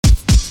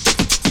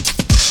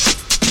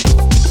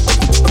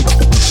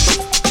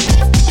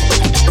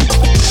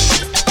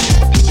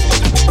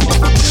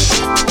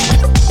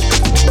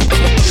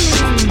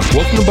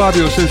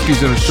Bobby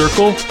Owsinski's Inner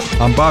Circle.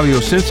 I'm Bobby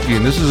Owsinski,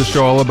 and this is a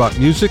show all about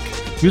music,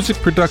 music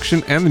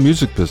production, and the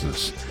music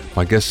business.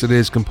 My guest today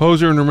is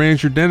composer and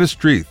arranger Dennis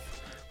Dreith.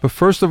 But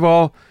first of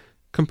all,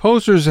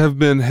 composers have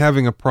been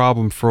having a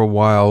problem for a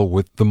while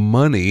with the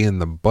money and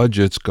the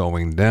budgets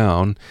going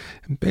down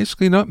and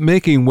basically not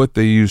making what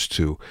they used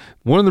to.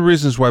 One of the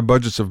reasons why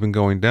budgets have been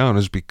going down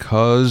is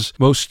because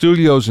most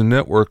studios and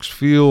networks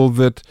feel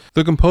that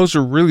the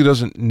composer really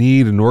doesn't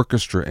need an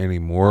orchestra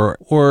anymore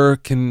or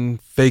can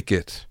fake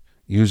it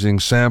using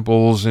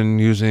samples and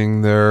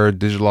using their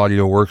digital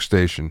audio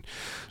workstation.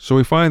 So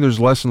we find there's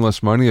less and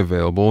less money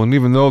available, and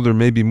even though there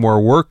may be more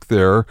work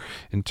there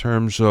in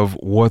terms of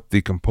what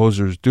the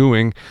composer is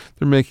doing,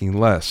 they're making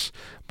less.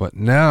 But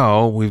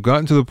now we've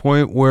gotten to the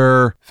point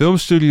where film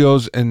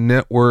studios and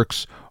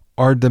networks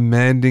are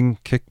demanding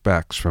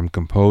kickbacks from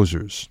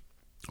composers.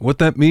 What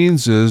that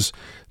means is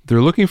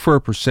they're looking for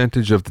a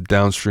percentage of the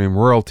downstream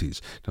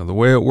royalties. Now, the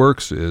way it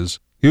works is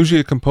usually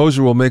a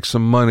composer will make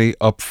some money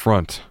up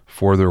front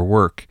for their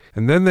work,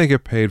 and then they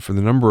get paid for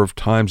the number of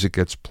times it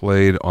gets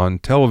played on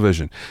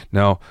television.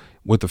 Now,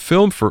 with a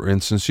film, for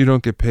instance, you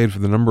don't get paid for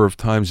the number of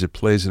times it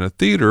plays in a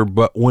theater,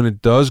 but when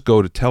it does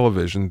go to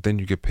television, then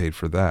you get paid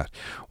for that.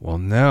 Well,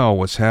 now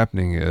what's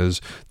happening is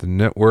the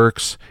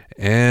networks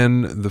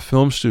and the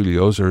film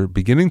studios are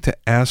beginning to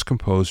ask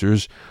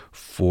composers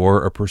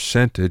for a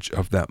percentage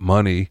of that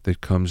money that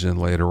comes in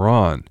later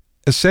on.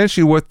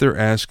 Essentially, what they're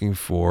asking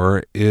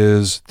for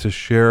is to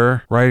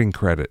share writing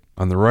credit.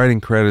 On the writing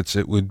credits,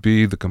 it would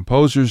be the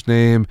composer's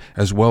name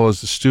as well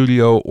as the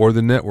studio or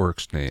the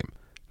network's name.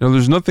 Now,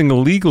 there's nothing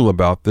illegal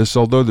about this,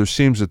 although there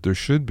seems that there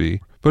should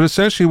be. But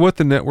essentially, what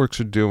the networks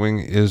are doing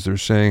is they're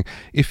saying,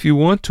 if you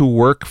want to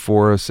work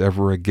for us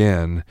ever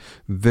again,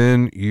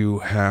 then you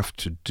have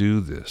to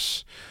do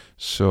this.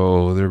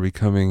 So they're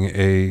becoming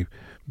a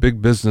big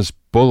business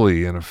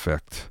bully, in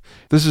effect.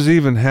 This is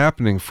even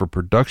happening for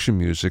production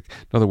music,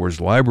 in other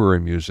words, library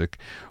music,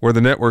 where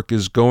the network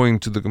is going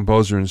to the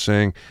composer and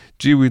saying,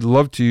 gee, we'd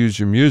love to use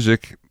your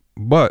music,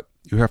 but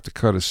you have to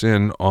cut us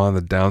in on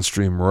the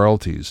downstream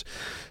royalties.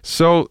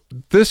 So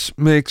this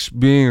makes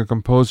being a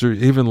composer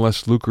even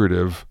less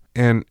lucrative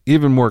and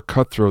even more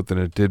cutthroat than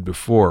it did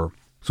before.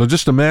 So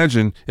just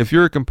imagine if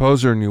you're a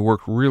composer and you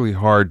work really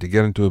hard to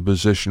get into a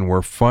position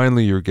where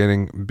finally you're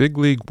getting big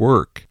league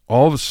work.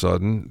 All of a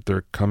sudden,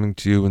 they're coming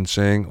to you and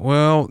saying,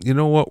 well, you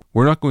know what,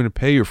 we're not going to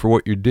pay you for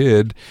what you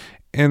did,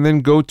 and then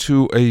go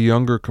to a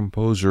younger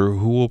composer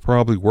who will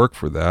probably work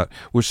for that,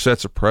 which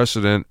sets a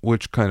precedent,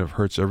 which kind of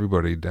hurts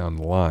everybody down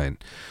the line.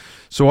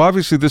 So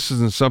obviously this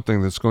isn't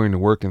something that's going to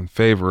work in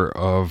favor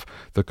of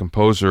the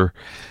composer.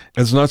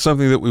 It's not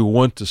something that we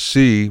want to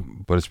see,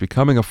 but it's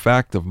becoming a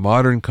fact of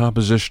modern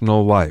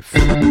compositional life.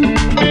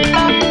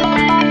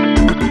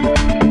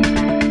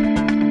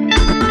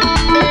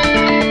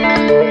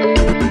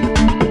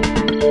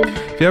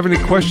 If you have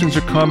any questions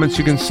or comments,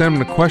 you can send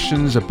them to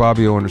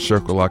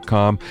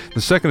questions@BobbyOInnerCircle.com.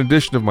 The second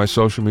edition of my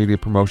social media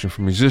promotion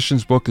for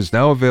musicians book is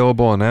now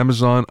available on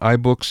Amazon,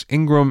 iBooks,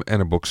 Ingram, and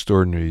a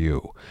bookstore near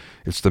you.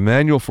 It's the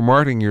manual for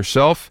marketing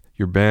yourself,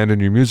 your band, and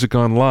your music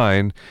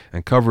online,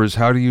 and covers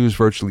how to use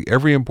virtually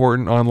every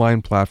important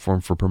online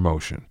platform for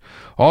promotion.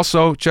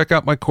 Also, check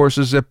out my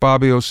courses at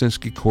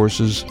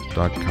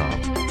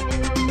BobbyOwsinskiCourses.com.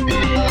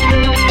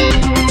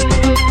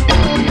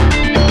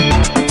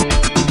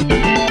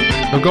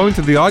 Now, going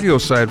to the audio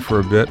side for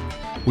a bit,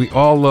 we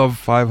all love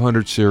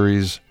 500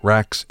 series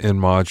racks and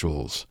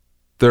modules.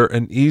 They're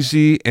an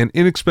easy and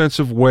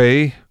inexpensive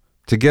way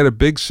to get a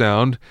big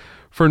sound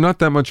for not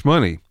that much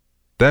money.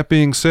 That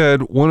being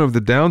said, one of the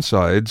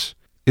downsides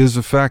is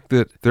the fact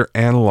that they're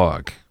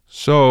analog.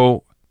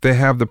 So they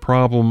have the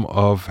problem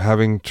of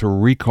having to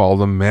recall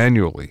them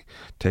manually.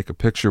 Take a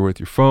picture with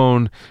your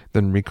phone,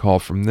 then recall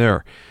from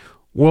there.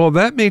 Well,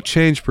 that may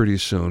change pretty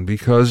soon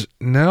because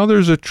now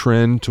there's a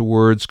trend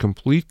towards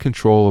complete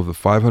control of the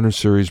 500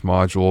 series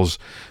modules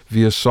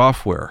via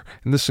software.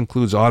 And this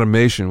includes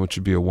automation, which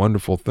would be a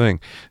wonderful thing.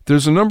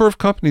 There's a number of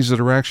companies that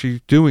are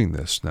actually doing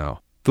this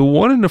now. The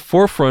one in the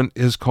forefront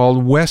is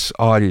called Wes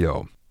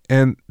Audio,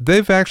 and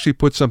they've actually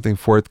put something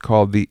forth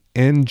called the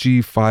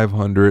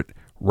NG500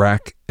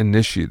 Rack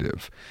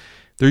Initiative.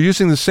 They're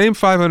using the same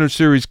 500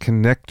 series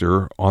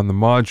connector on the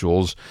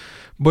modules,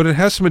 but it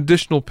has some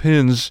additional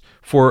pins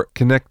for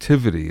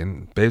connectivity,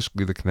 and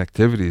basically the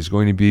connectivity is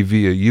going to be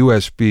via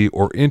USB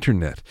or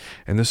internet,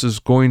 and this is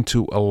going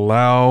to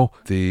allow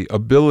the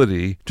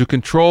ability to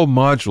control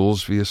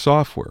modules via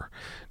software.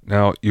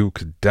 Now, you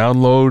could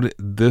download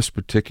this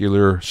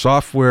particular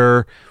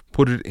software,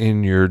 put it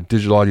in your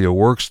digital audio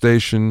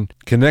workstation,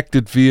 connect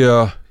it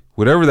via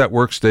whatever that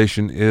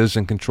workstation is,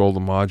 and control the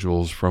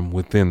modules from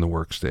within the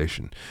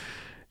workstation.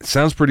 It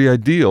sounds pretty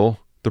ideal.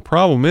 The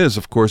problem is,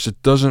 of course,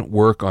 it doesn't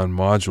work on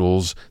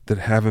modules that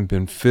haven't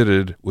been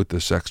fitted with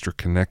this extra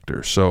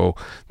connector. So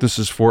this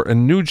is for a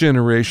new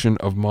generation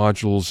of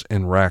modules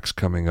and racks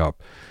coming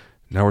up.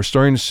 Now we're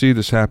starting to see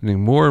this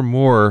happening more and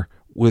more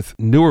with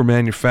newer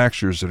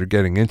manufacturers that are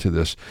getting into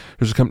this.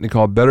 There's a company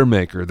called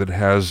Bettermaker that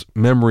has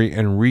memory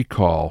and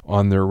recall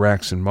on their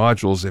racks and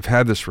modules. They've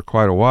had this for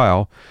quite a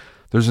while.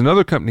 There's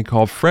another company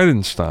called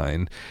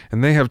Fredenstein,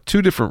 and they have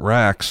two different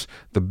racks,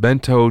 the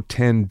Bento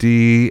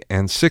 10D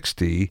and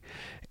 6D.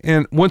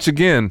 And once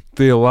again,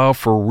 they allow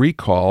for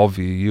recall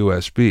via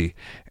USB.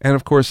 And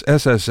of course,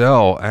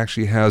 SSL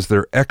actually has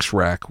their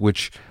X-Rack,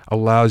 which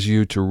allows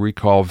you to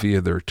recall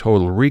via their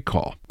Total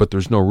Recall, but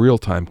there's no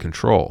real-time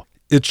control.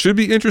 It should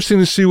be interesting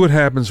to see what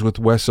happens with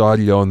Wes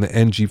Audio and the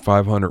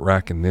NG500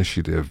 rack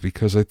initiative,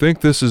 because I think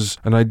this is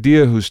an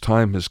idea whose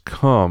time has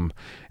come.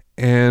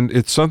 And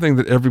it's something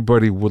that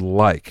everybody would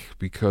like,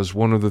 because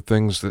one of the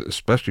things that,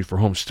 especially for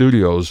home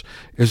studios,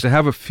 is to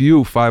have a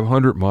few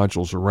 500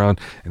 modules around.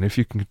 And if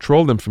you can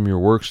control them from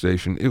your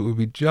workstation, it would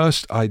be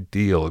just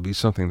ideal. It would be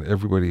something that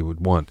everybody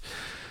would want.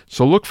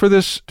 So look for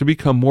this to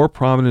become more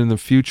prominent in the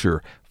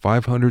future,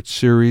 500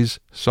 series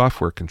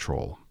software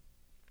control.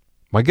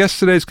 My guest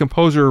today is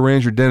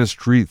composer-arranger Dennis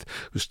Dreith,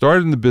 who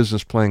started in the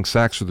business playing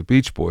sax for the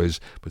Beach Boys,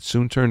 but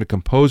soon turned to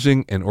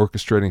composing and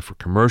orchestrating for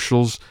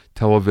commercials,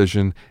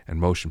 television, and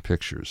motion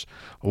pictures.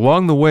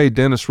 Along the way,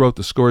 Dennis wrote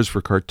the scores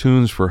for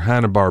cartoons for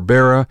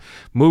Hanna-Barbera,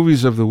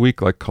 movies of the week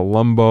like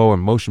Columbo,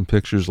 and motion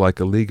pictures like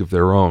A League of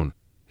Their Own.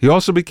 He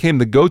also became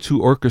the go-to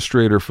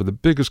orchestrator for the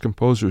biggest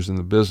composers in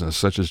the business,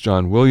 such as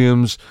John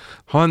Williams,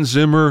 Hans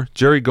Zimmer,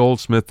 Jerry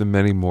Goldsmith, and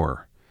many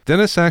more.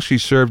 Dennis actually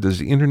served as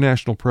the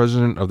international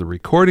president of the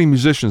Recording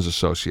Musicians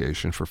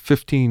Association for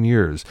 15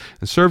 years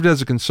and served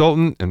as a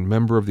consultant and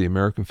member of the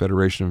American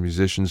Federation of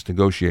Musicians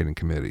Negotiating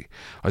Committee.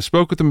 I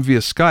spoke with him via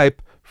Skype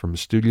from a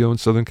studio in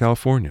Southern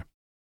California.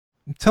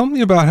 Tell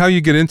me about how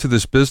you get into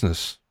this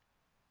business.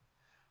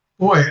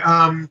 Boy,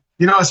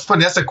 it's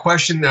funny. That's a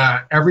question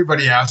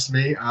everybody asks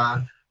me.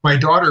 My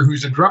daughter,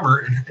 who's a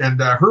drummer, and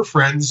her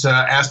friends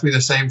ask me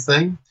the same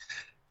thing.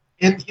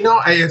 And,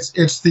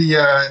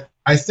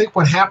 I think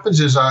what happens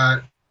is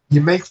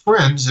you make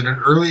friends at an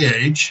early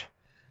age,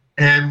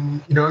 and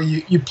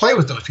you play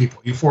with those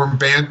people. You form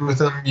bands with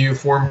them. You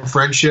form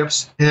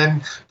friendships,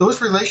 and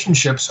those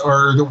relationships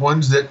are the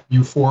ones that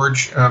you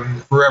forge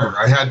forever.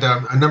 I had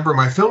a number of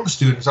my film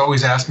students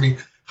always ask me,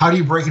 "How do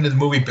you break into the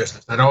movie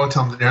business?" And I always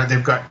tell them that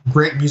they've got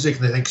great music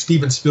and they think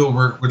Steven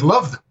Spielberg would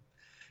love them.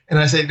 And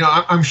I say,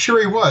 "No, I'm sure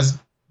he was,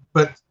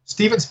 but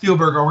Steven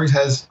Spielberg already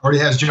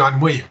has John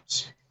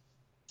Williams."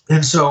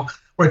 And so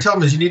what I tell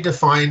them is you need to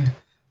find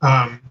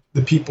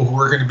the people who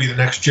are going to be the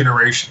next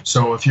generation.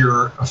 So if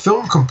you're a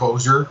film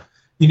composer,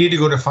 you need to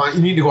go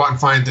out and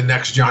find the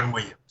next John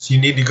Williams. You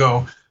need to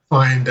go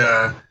find,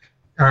 not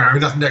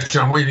the next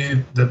John Williams, you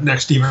need the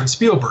next Steven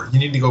Spielberg. You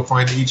need to go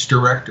find each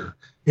director.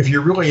 If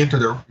you're really into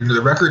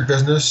the record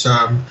business,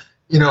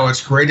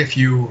 it's great if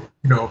you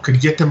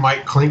could get to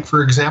Mike Klink,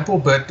 for example,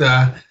 but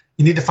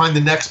you need to find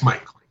the next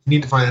Mike Klink. You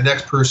need to find the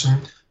next person.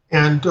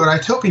 And what I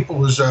tell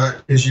people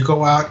is you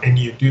go out and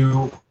you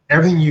do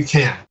everything you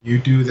can. You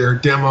do their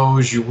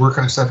demos, you work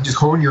on stuff, just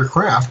hone your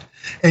craft,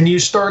 and you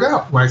start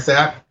out like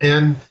that,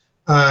 and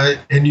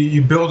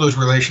you build those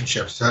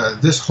relationships.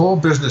 This whole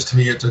business, to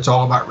me, it's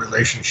all about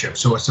relationships.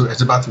 So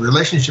it's about the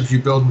relationships you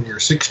build when you're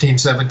 16,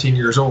 17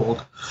 years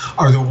old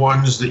are the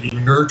ones that you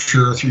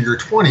nurture through your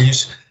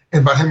 20s,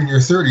 and by the time in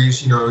your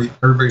 30s,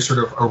 everybody sort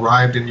of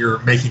arrived and you're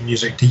making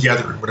music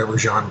together in whatever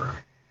genre.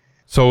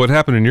 So what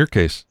happened in your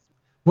case?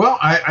 Well,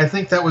 I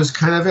think that was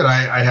kind of it.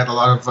 I had a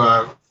lot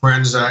of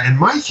friends. In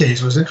my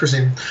case, it was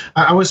interesting.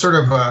 I was sort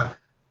of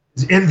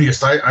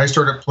envious. I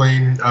started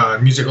playing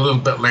music a little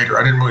bit later.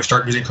 I didn't really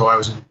start music until I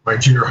was in my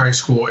junior high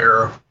school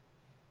era.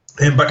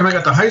 And by the time I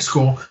got to high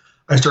school,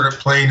 I started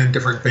playing in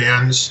different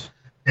bands.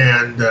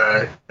 And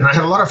I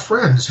had a lot of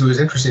friends who was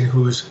interesting,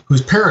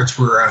 whose parents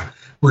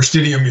were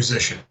studio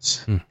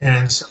musicians.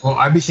 And so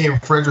I became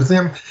friends with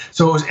them.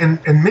 So it was,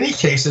 in many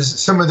cases,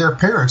 some of their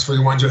parents were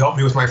the ones who helped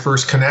me with my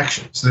first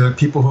connections. The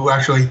people who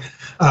actually,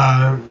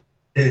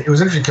 it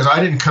was interesting because I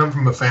didn't come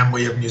from a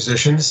family of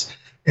musicians,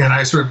 and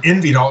I sort of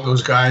envied all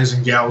those guys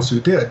and gals who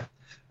did.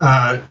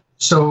 But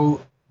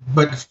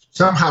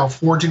somehow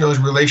forging those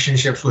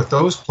relationships with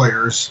those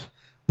players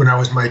when I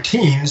was in my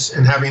teens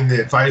and having the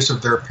advice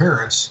of their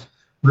parents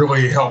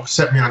really helped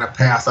set me on a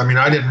path. I mean,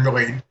 I didn't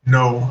really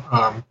know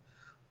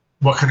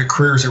what kind of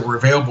careers that were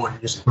available in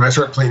music. When I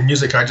started playing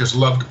music, I just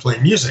loved to play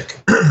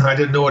music. I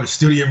didn't know what a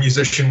studio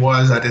musician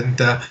was. I didn't.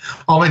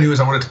 All I knew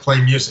is I wanted to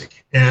play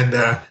music, and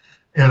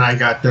I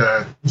got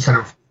kind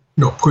of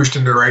pushed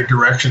in the right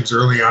directions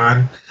early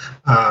on.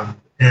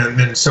 And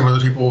then some of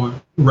the people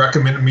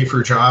recommended me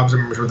for jobs. I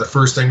remember the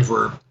first things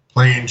were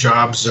playing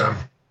jobs, going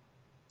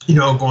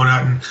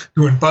out and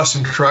doing bus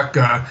and truck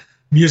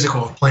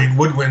musicals, playing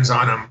woodwinds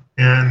on them,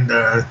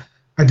 and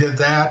I did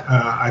that.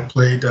 I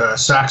played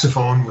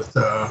saxophone with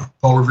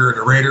Paul Revere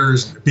and the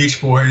Raiders and the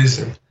Beach Boys,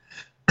 and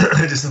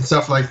I did some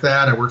stuff like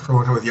that. I worked for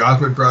one with the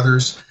Osmond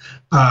Brothers.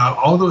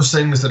 All those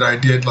things that I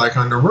did, like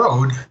on the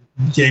road,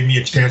 gave me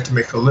a chance to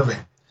make a living.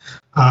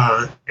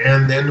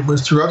 And then it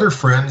was through other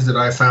friends that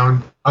I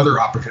found other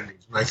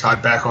opportunities. When I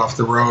got back off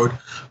the road,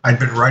 I'd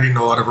been writing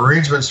a lot of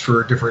arrangements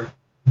for different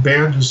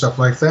bands and stuff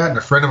like that. And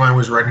a friend of mine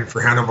was writing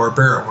for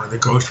Hanna-Barbera, one of the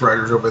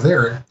ghostwriters over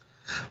there, and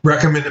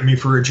recommended me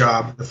for a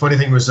job. The funny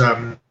thing was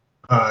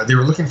they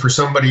were looking for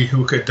somebody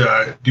who could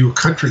do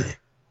country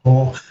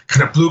whole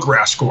kind of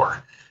bluegrass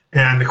score.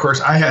 And of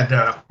course, I had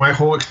my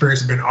whole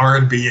experience had been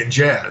R&B and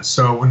jazz.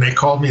 So when they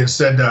called me and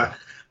said,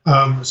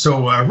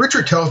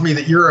 Richard tells me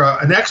that you're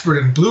an expert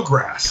in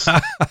bluegrass.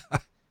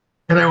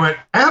 And I went,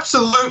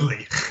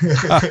 absolutely.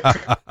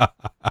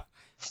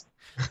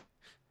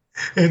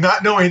 And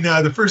not knowing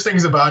the first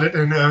things about it.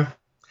 And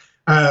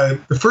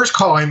the first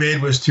call I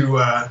made was to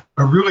a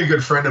really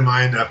good friend of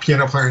mine, a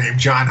piano player named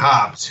John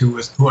Hobbs, who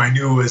I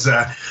knew was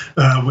the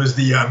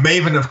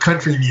maven of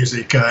country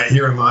music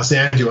here in Los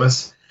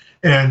Angeles.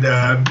 And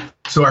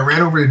so I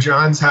ran over to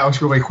John's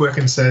house really quick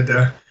and said,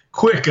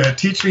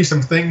 teach me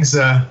some things,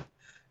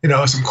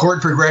 some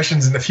chord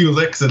progressions and a few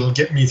licks that'll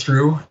get me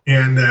through.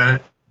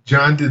 And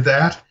John did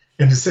that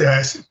and just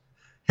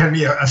handed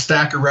me a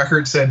stack of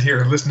records, said,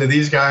 here, listen to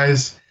these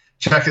guys,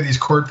 check out these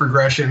chord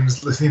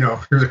progressions. Listen,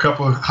 here's a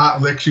couple of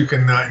hot licks you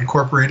can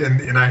incorporate.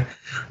 And I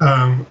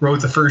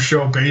wrote the first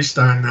show based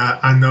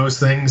on those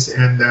things,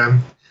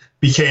 and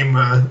became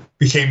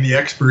the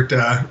expert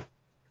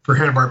for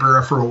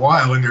Hanna-Barbera for a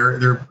while. And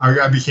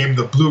I became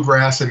the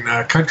bluegrass and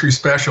country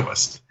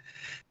specialist.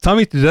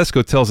 Tommy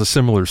Tedesco tells a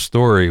similar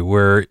story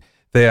where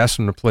they asked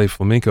him to play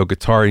flamenco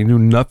guitar. He knew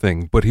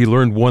nothing, but he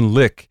learned one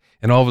lick,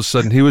 and all of a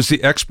sudden he was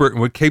the expert and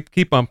would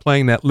keep on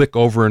playing that lick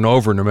over and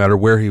over, no matter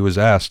where he was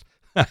asked.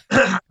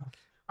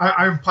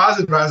 I'm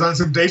positive I was on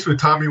some dates with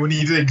Tommy when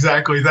he did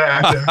exactly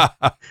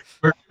that.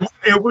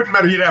 It wouldn't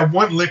matter. He'd have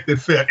one lick that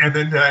fit, and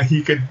then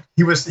he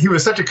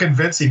was such a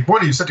convincing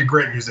one. He was such a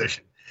great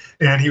musician,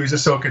 and he was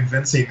just so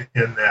convincing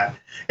in that.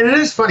 And it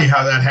is funny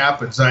how that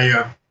happens.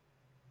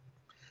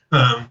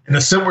 In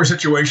a similar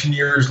situation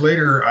years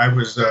later, I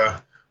was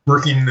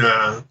working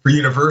for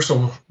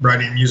Universal,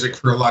 writing music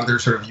for a lot of their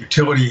sort of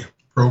utility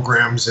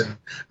programs, and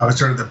I was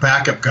sort of the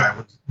backup guy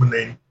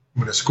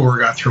when a score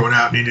got thrown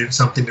out and needed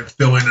something to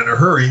fill in a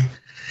hurry.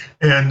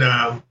 And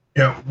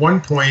at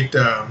one point,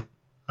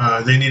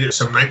 they needed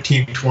some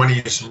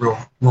 1920s, real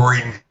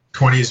roaring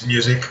 20s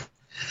music.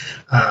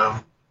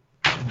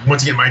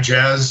 Once again, my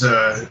jazz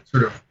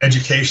sort of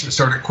education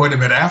started quite a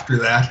bit after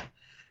that.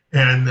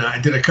 And I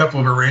did a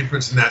couple of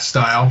arrangements in that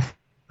style.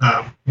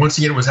 Once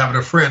again, was having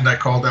a friend. I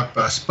called up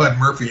Spud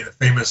Murphy, the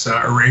famous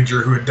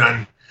arranger who had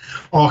done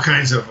all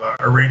kinds of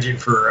arranging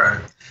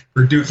for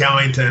Duke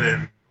Ellington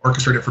and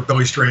orchestrated for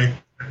Billy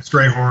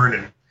Strayhorn,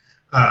 and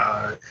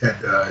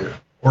had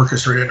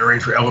orchestrated and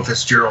arranged for Ella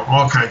Fitzgerald,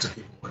 all kinds of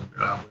people.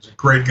 And was a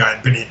great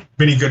guy.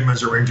 Benny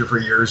Goodman's arranger for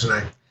years. And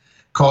I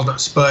called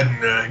up Spud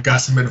and got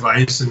some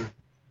advice, and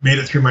made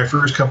it through my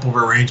first couple of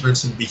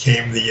arrangements and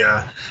became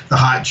the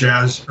hot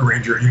jazz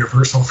arranger at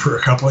Universal for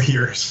a couple of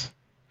years.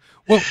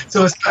 Well,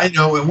 so it's,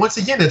 once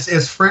again,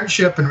 it's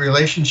friendship and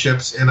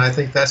relationships, and I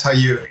think that's how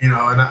and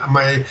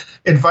my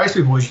advice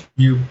to people is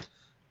you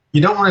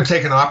don't want to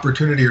take an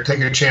opportunity or take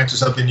a chance of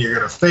something you're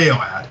going to fail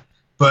at,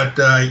 but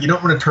you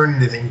don't want to turn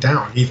anything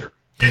down either,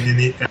 and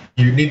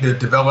you need to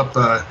develop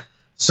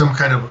some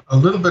kind of a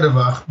little bit of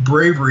a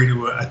bravery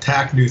to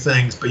attack new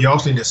things, but you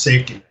also need a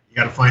safety net. You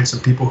got to find some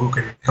people who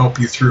can help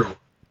you through.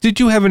 Did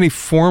you have any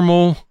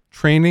formal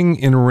training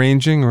in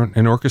arranging or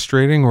in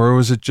orchestrating, or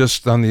was it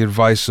just on the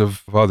advice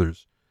of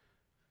others?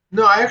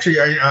 No,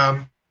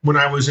 I when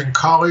I was in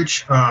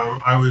college,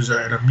 I was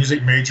at a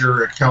music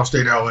major at Cal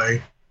State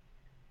LA,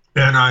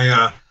 and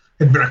I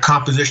had been a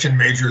composition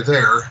major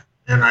there,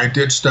 and I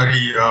did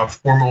study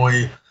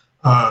formally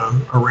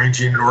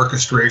arranging and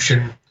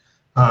orchestration,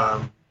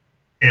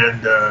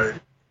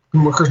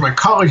 of course, my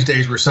college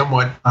days were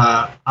somewhat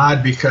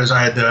odd because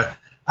I'd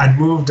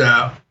moved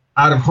out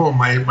of home.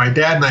 My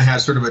dad and I had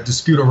sort of a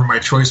dispute over my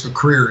choice of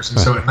careers, and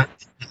so at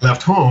 19, I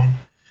left home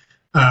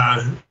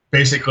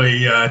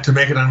basically to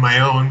make it on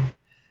my own.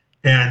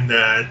 And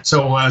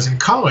so while I was in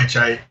college,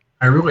 I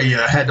really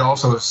had to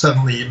also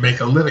suddenly make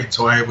a living.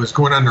 So I was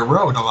going on the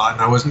road a lot,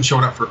 and I wasn't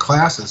showing up for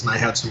classes. And I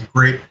had some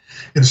great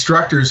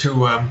instructors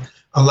who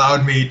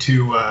allowed me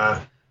to.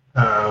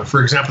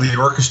 For example, the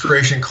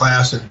orchestration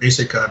class and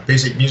basic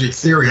music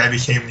theory, I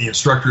became the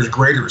instructor's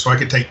grader, so I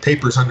could take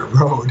papers on the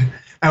road.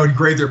 I would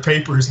grade their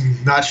papers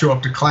and not show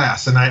up to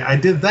class, and I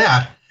did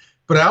that.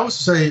 But I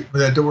also say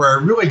that where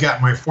I really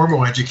got my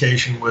formal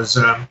education was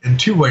in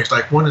two ways.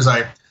 Like one is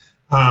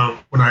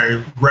when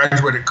I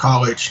graduated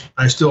college,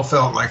 I still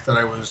felt like that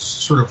I was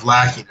sort of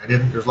lacking.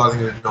 There's a lot of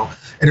things I didn't know.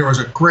 And there was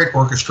a great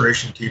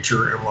orchestration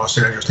teacher in Los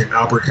Angeles named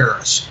Albert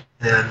Harris.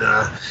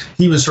 And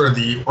he was sort of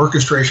the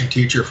orchestration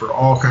teacher for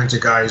all kinds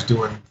of guys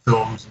doing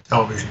films and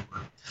television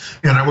work.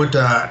 And I went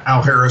to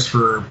Al Harris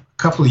for a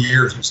couple of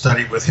years and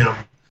studied with him.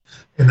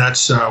 And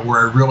that's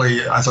where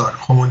I thought,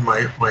 honed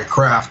my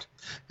craft.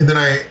 And then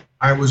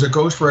I was a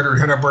ghostwriter at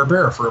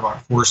Hanna-Barbera for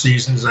about 4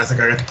 seasons, and I think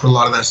I got to put a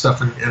lot of that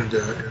stuff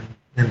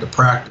into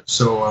practice.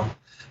 So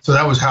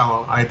that was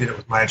how I did it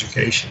with my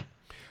education.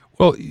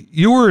 Well,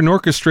 you were an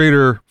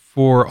orchestrator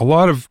for a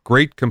lot of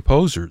great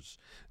composers.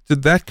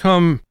 Did that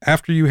come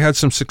after you had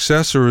some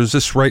success, or is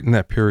this right in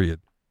that period?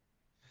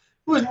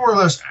 It was more or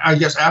less, I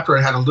guess, after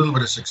I had a little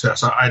bit of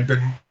success. I'd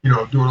been,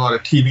 doing a lot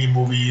of TV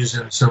movies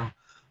and some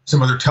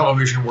other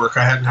television work.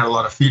 I hadn't had a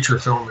lot of feature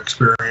film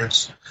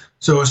experience.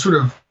 So it was sort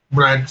of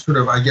when I'd sort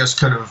of, I guess,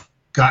 kind of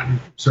gotten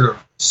sort of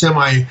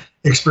semi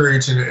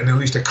experience and at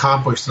least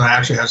accomplished that I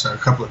actually had a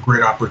couple of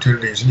great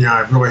opportunities. And yeah,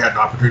 I've really had an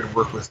opportunity to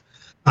work with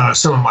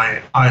some of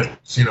my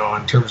idols, in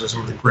terms of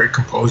some of the great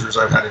composers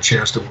I've had a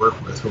chance to work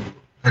with.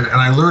 And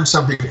I learned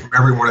something from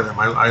every one of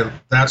them.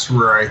 That's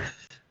where I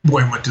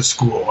went to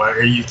school.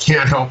 You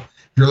can't help,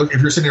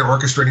 if you're sitting there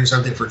orchestrating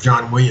something for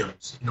John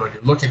Williams, and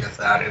you're looking at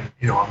that, and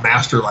a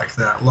master like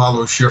that,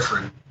 Lalo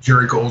Schifrin,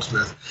 Jerry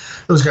Goldsmith,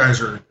 those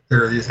guys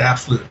they're these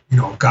absolute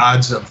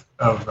gods of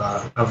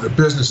the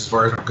business as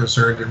far as I'm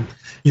concerned. And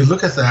you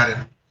look at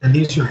that, and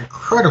these are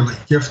incredibly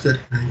gifted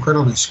and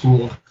incredibly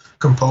schooled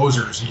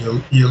composers.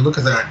 And you look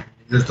at that,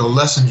 there's the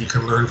lessons you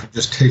can learn from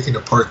just taking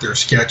apart their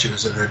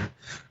sketches and then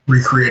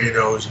recreating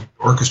those and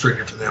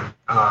orchestrating for them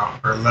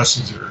are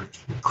lessons that are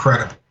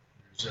incredible.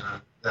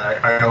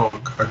 I owe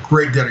a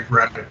great debt of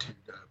gratitude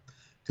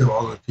to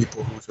all the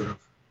people who sort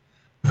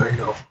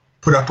of,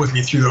 put up with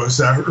me through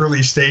those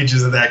early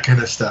stages of that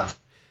kind of stuff.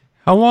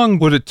 How long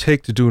would it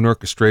take to do an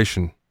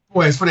orchestration?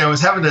 Boy, it's funny. I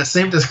was having that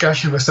same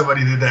discussion with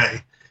somebody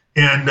today,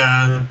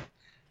 and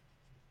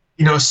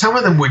some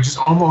of them would just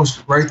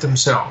almost write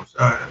themselves.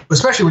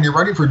 Especially when you're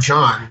writing for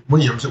John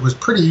Williams, it was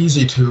pretty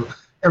easy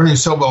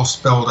everything's so well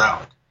spelled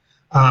out.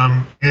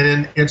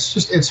 And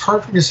it's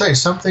hard for me to say.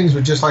 Some things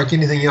are just like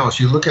anything else.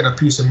 You look at a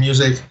piece of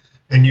music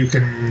and you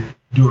can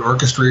do an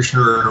orchestration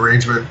or an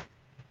arrangement,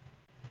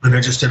 and they're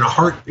just in a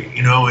heartbeat,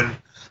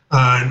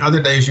 and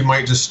other days you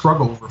might just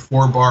struggle over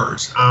 4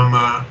 bars.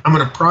 I'm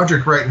in a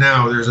project right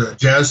now. There's a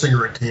jazz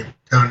singer in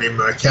town named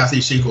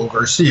Kathy Siegel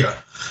Garcia,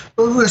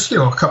 who has,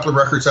 a couple of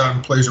records out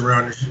and plays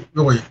around. She's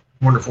really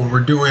wonderful. And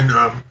we're doing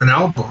an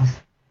album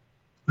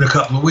in a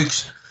couple of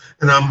weeks.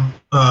 And I'm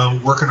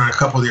working on a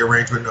couple of the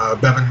arrangements.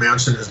 Bevan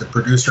Manson is the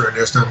producer on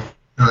this, and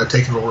I'm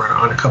taking over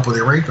on a couple of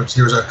the arrangements.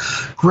 There's a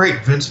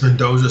great Vince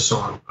Mendoza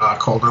song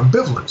called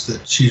Ambivalence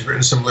that she's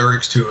written some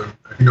lyrics to. And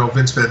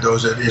Vince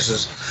Mendoza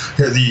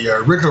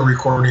the original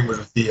recording was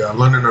with the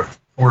London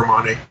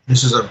Philharmonic.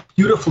 This is a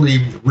beautifully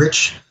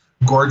rich,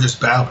 gorgeous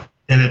ballad.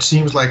 And it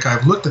seems like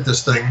I've looked at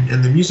this thing,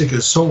 and the music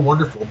is so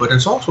wonderful, but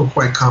it's also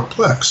quite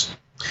complex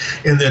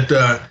in that,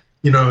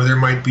 there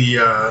might be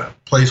a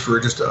place for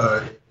just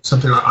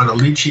something on a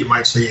lead sheet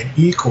might say an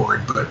E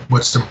chord, but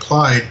what's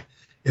implied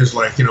is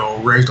like,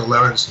 raised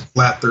 11s and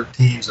flat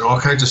 13s and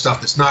all kinds of stuff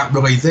that's not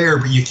really there,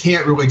 but you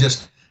can't really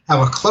just have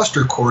a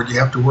cluster chord. You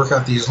have to work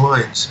out these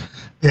lines.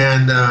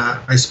 And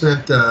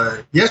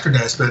yesterday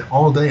I spent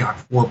all day on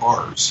 4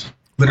 bars,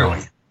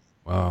 literally.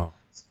 Wow.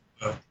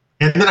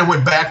 And then I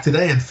went back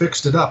today and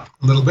fixed it up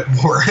a little bit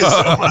more.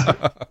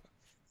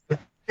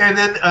 And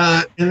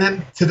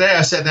then today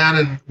I sat down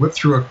and whipped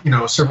through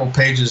several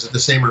pages of the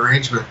same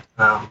arrangement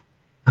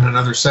in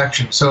another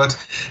section. So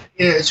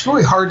it's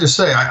really hard to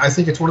say. I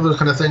think it's one of those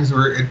kind of things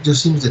where it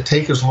just seems to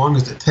take as long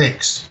as it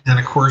takes. And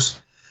of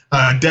course,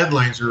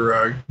 deadlines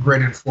are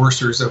great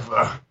enforcers of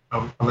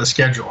a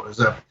schedule. Is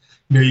that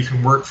you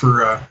can work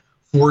for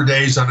 4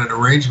 days on an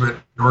arrangement,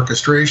 an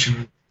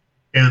orchestration,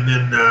 and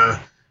then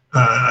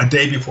a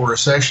day before a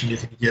session you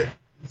can get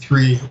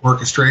 3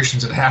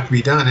 orchestrations that have to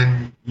be done,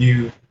 and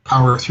you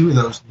power through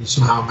those and you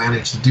somehow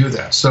manage to do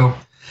that. So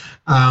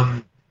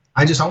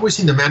I just always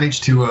seem to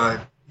manage to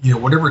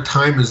whatever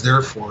time is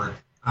there for it,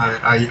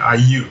 I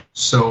use.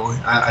 So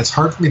it's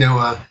hard for me to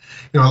a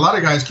lot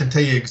of guys can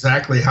tell you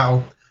exactly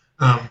how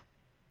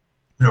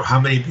how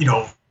many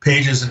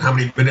pages and how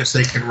many minutes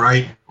they can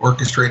write,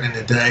 orchestrate in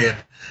a day, and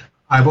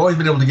I've always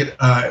been able to get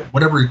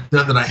whatever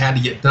done that I had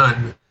to get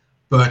done.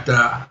 But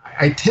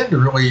I tend to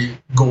really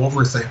go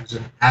over things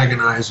and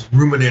agonize and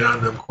ruminate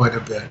on them quite a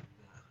bit.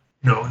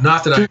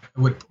 Not that I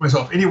would put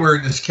myself anywhere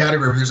in this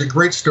category. There's a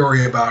great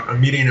story about a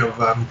meeting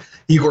of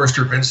Igor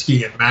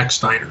Stravinsky and Max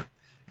Steiner.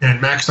 And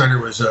Max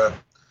Steiner was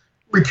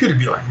reputed to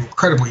be like an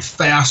incredibly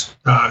fast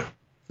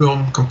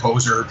film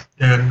composer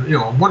and,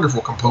 a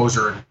wonderful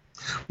composer, and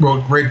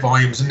wrote great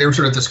volumes. And they were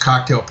sort of at this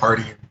cocktail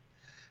party.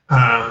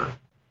 And,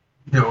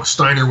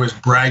 Steiner was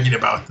bragging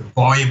about the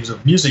volumes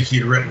of music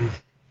he'd written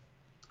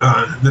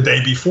the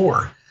day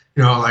before.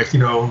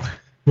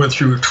 Went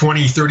through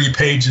 20, 30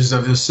 pages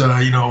of this,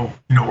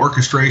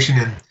 orchestration.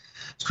 And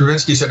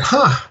Stravinsky said,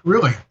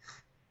 really?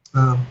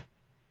 Thought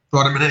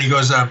a minute. He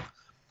goes, I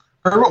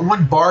wrote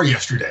 1 bar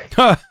yesterday.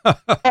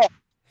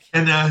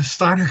 And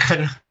Steiner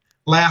kind of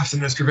laughs,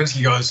 and then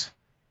Stravinsky goes,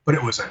 but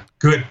it was a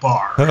good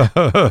bar.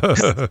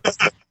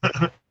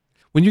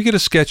 When you get a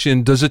sketch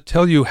in, does it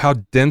tell you how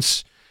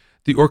dense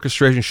the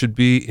orchestration should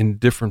be in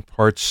different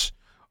parts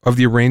of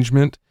the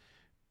arrangement?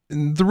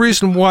 And the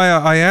reason why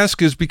I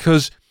ask is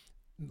because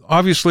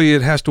obviously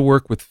it has to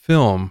work with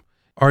film.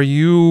 Are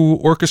you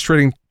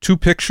orchestrating to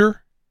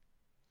picture?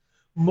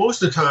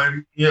 Most of the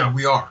time, yeah,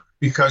 we are,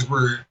 because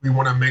we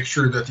want to make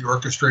sure that the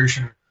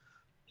orchestration,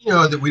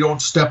 that we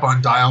don't step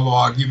on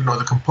dialogue, even though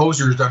the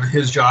composer's done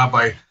his job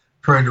by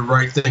trying to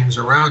write things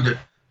around it.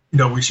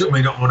 We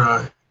certainly don't want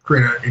to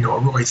create a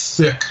really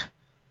thick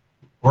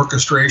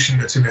orchestration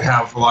that's going to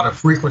have a lot of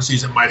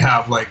frequencies that might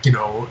have, like,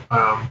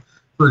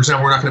 for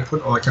example, we're not going to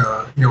put like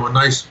a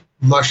nice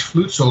lush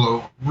flute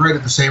solo right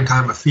at the same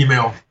time a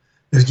female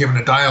is given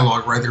a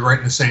dialogue, right? They're right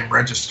in the same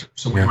register.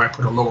 So we might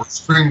put a lower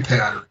string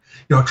pad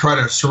or, try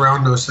to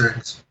surround those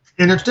things.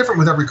 And it's different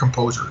with every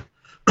composer.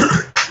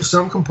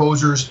 Some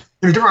composers,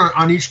 they're different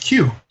on each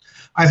cue.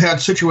 I've had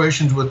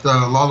situations with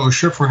Lalo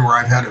Schifrin where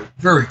I've had a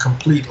very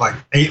complete,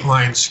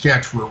 8-line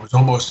sketch where it was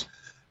almost,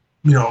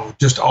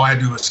 just all I had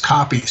to do was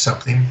copy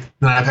something.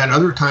 And I've had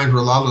other times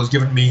where Lalo's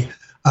given me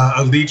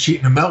a lead sheet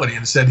and a melody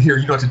and said, here,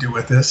 you know what to do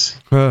with this.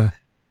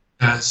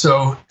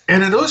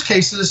 And in those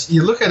cases,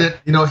 you look at it,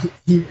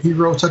 he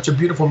wrote such a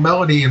beautiful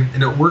melody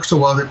and it works so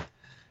well that,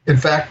 in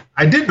fact,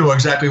 I did know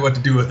exactly what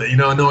to do with it,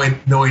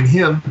 knowing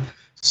him.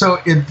 So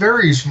it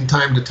varies from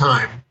time to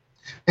time.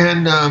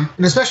 And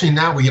especially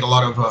now we get a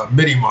lot of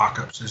MIDI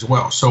mock-ups as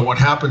well. So what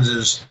happens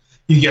is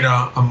you get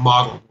a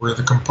model where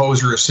the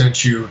composer has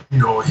sent you,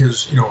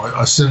 his,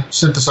 a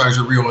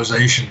synthesizer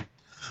realization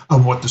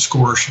of what the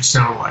score should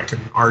sound like.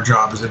 And our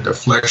job is then to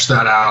flesh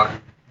that out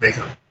and make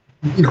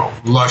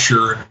it,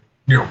 lusher and,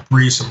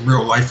 breathe some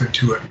real life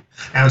into it, and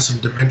add some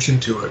dimension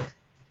to it.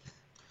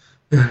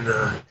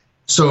 And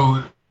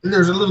so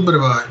there's a little bit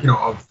of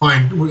a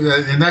fine,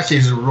 in that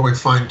case, it's really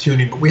fine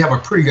tuning, but we have a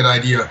pretty good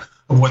idea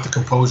of what the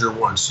composer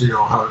wants,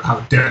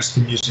 how dense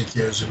the music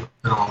is and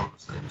all of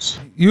those things.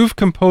 You've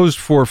composed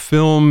for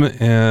film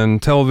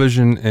and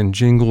television and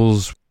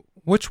jingles.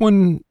 Which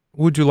one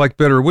would you like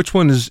better? Which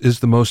one is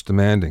the most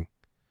demanding?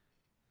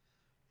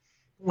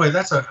 Boy,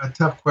 that's a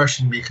tough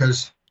question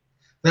because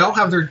they all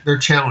have their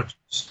challenges.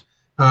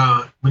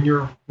 When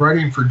you're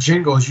writing for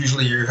jingles,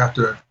 usually you have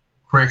to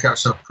crank out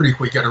stuff pretty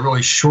quick. You got a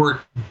really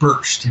short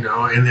burst, and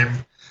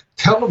then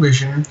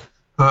television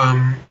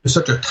is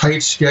such a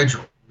tight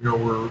schedule.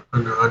 We're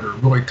under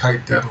really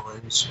tight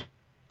deadlines.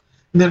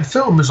 And then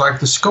film is like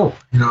the scope,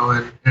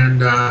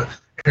 and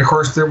of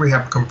course there we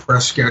have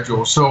compressed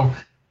schedules. So,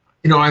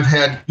 I've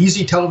had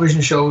easy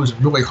television shows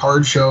and really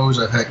hard shows.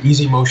 I've had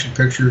easy motion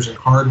pictures and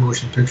hard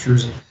motion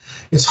pictures. And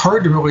it's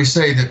hard to really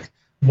say that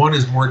one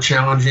is more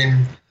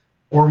challenging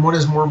or one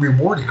is more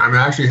rewarding. I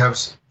actually have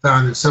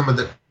found that some of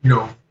the,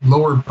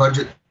 lower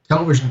budget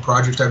television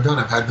projects I've done,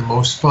 I've had the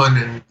most fun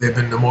and they've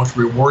been the most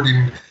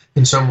rewarding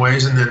in some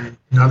ways. And then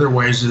in other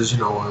ways is,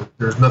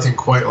 there's nothing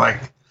quite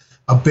like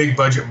a big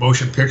budget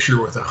motion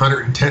picture with a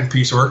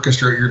 110-piece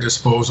orchestra at your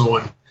disposal.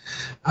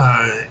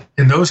 And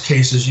in those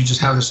cases, you just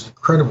have this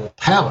incredible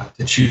palette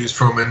to choose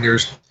from. And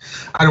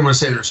I don't want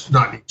to say there's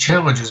not any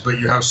challenges, but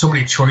you have so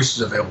many choices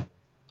available.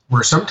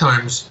 Where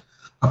sometimes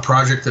a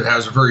project that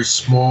has a very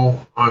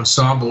small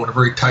ensemble and a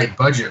very tight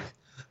budget,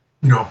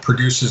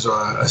 produces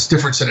a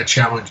different set of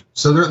challenges.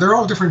 So they're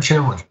all different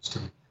challenges to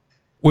me.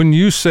 When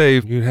you say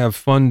you have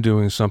fun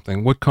doing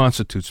something, what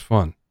constitutes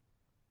fun?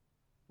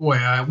 Boy,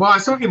 well,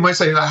 some people might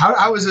say,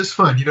 how is this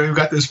fun? You've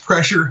got this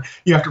pressure.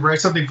 You have to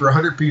write something for a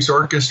 100-piece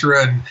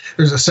orchestra, and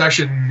there's a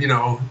session,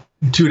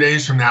 2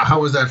 days from now.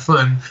 How was that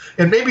fun?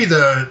 And maybe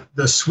the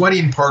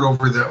sweating part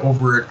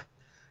over it.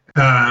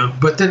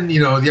 But then,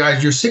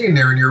 you're sitting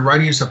there and you're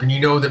writing something,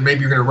 that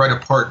maybe you're going to write a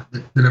part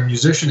that a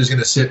musician is going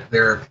to sit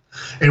there.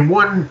 And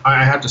one,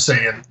 I have to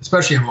say, and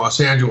especially in Los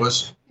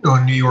Angeles,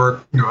 in New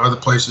York, other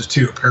places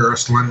too,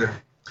 Paris, London,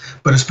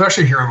 but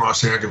especially here in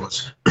Los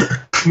Angeles,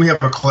 we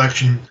have a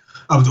collection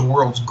of the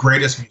world's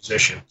greatest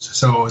musicians.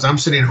 So as I'm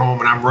sitting home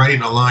and I'm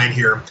writing a line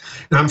here,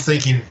 and I'm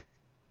thinking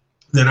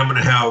that I'm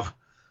going to have,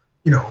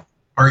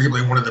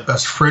 arguably one of the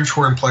best French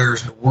horn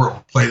players in the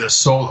world play this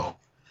solo.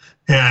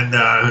 And,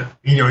 that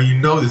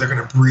they're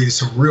going to breathe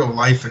some real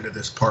life into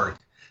this part.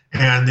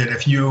 And that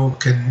if you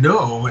can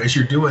know as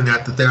you're doing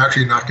that they're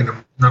actually not going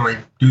to not only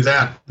do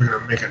that, they're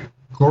going to make it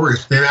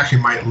glorious, they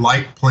actually might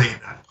like playing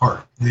that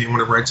part. And you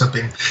want to write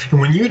something. And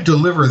when you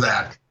deliver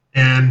that,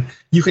 and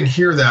you can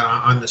hear that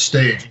on the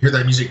stage, you hear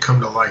that music come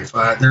to life,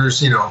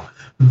 there's,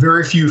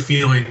 very few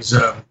feelings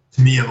to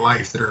me in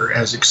life that are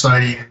as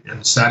exciting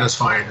and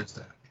satisfying as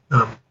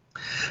that.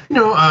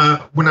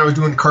 When I was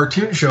doing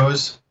cartoon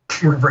shows,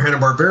 working for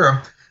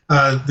Hanna-Barbera,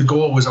 the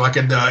goal was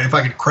if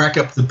I could crack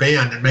up the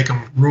band and make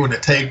them ruin a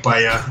take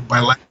by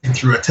laughing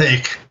through a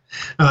take,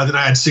 then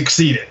I had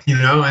succeeded.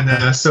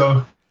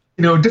 So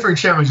different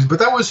challenges, but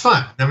that was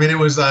fun.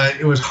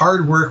 It was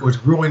hard work, it was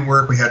grueling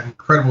work. We had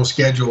incredible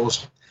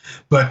schedules,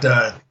 but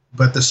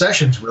the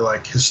sessions were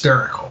like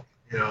hysterical.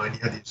 And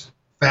you had these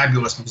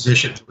fabulous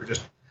musicians who were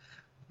just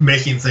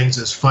making things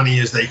as funny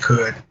as they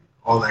could,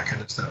 all that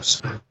kind of stuff.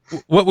 So,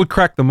 what would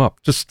crack them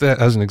up, just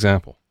as an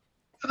example?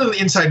 Little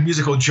inside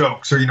musical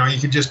jokes, or you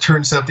could just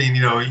turn something,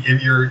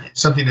 if you're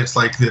something that's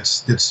like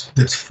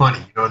that's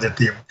funny, that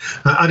the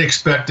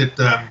unexpected,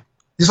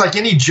 just like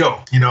any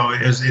joke,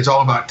 is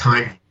all about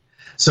timing.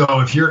 So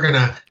if you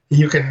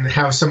can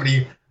have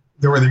somebody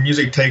where the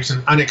music takes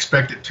an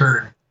unexpected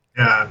turn,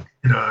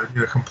 in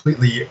a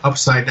completely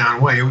upside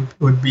down way,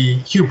 it would be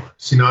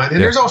humorous, And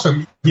there's also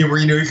humor,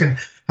 you can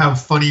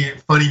have funny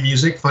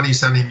music, funny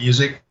sounding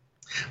music,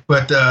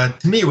 but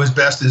to me it was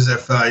best as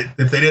if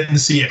they didn't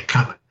see it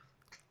coming.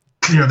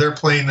 They're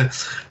playing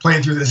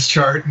through this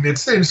chart, and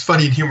it's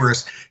funny and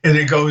humorous, and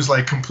it goes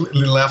like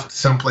completely left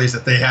someplace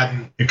that they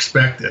hadn't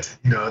expected.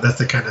 That's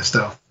the kind of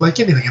stuff, like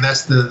anything, and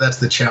that's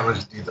the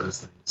challenge to do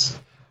those things.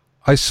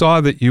 I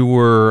saw that you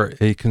were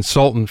a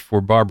consultant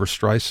for Barbra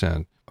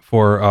Streisand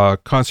for a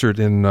concert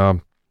in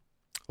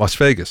Las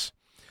Vegas.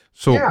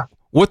 So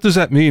what does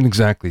that mean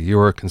exactly? You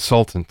were a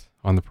consultant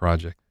on the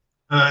project.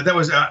 That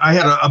was I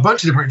had a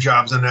bunch of different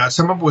jobs on that.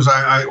 Some of it was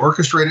I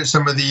orchestrated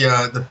some of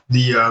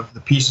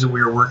the pieces that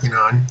we were working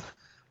on.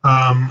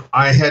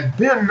 I had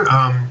been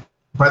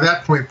by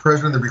that point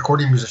president of the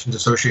Recording Musicians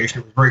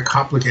Association. It was a very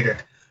complicated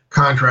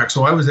contract,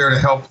 so I was there to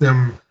help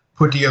them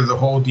put together the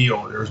whole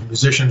deal. There was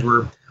musicians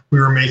we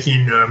were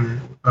making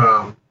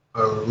a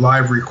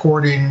live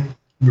recording,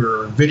 we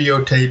were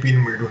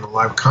videotaping, we were doing a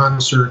live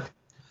concert.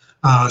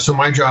 So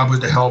my job was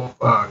to help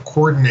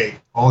coordinate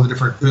all the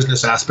different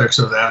business aspects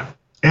of that.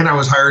 And I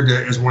was hired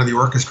as one of the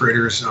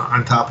orchestrators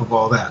on top of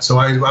all that. So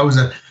I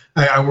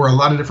wore a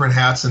lot of different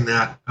hats in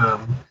that.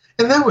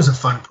 And that was a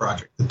fun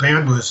project. The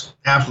band was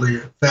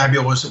absolutely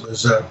fabulous. It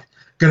was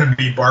going to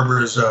be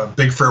Barbara's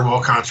big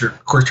farewell concert.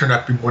 Of course, turned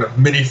out to be one of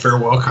many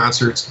farewell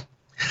concerts.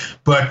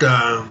 But,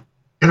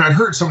 and I'd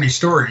heard so many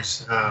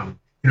stories,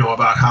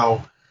 about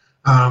how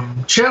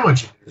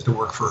challenging it is to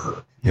work for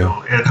her,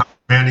 and how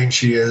demanding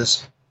she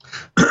is.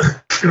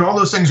 And all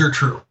those things are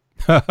true.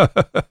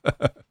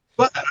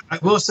 But I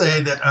will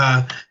say that,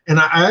 and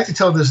I like to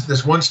tell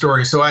this one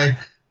story. So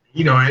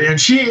and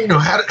she,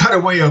 had a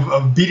way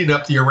of beating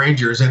up the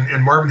arrangers,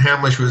 and Marvin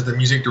Hamlish was the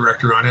music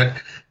director on it,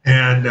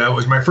 and it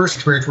was my first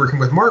experience working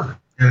with Marvin,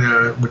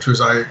 and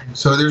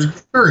so there's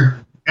very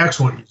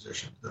excellent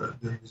musicians.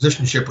 The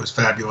musicianship was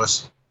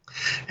fabulous,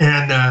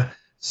 and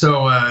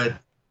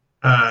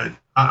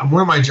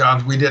one of my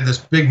jobs, we did this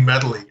big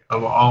medley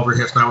of all of her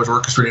hits, and I was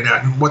orchestrating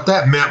that, and what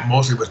that meant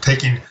mostly was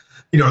taking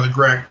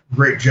the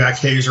great Jack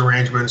Hayes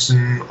arrangements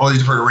and all these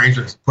different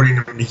arrangements, putting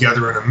them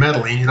together in a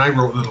medley. And I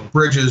wrote little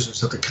bridges and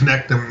stuff to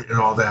connect them and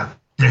all that.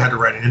 And I had to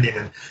write an ending.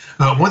 And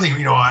one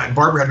thing,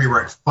 Barbara had me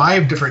write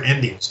 5 different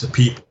endings to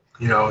people.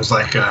 It was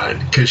like,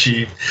 because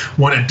she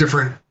wanted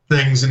different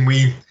things. And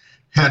we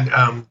had,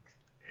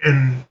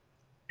 and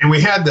we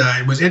had,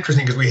 it was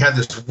interesting because we had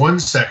this one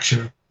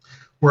section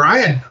where I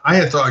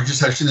had thought I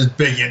just had this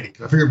big ending.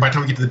 I figured by the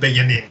time we get to the big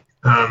ending,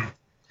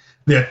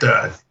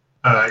 that,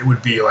 it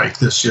would be like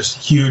this just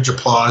huge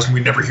applause, and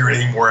we'd never hear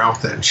anything more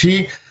out then.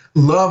 She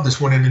loved this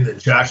one ending that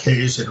Jack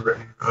Hayes had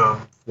written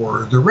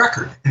for the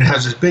record. And it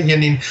has this big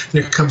ending, and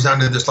it comes down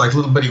to this like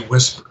little bitty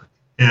whisper.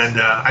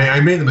 And I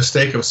made the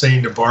mistake of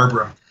saying to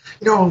Barbara,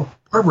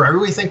 Barbara, I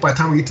really think by the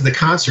time we get to the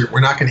concert, we're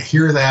not going to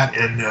hear that.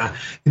 And,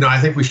 I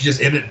think we should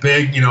just end it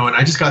big, and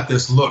I just got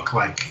this look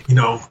like,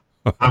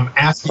 I'm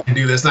asking you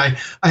to do this. And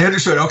I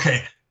understood,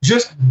 okay,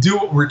 just do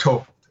what we're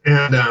told.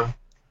 And,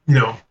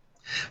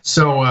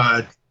 so,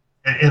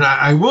 and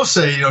I will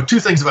say, 2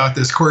 things about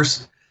this. Of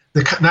course,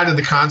 the night of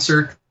the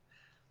concert,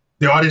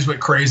 the audience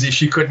went crazy.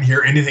 She couldn't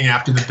hear anything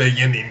after the big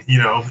ending,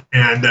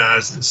 and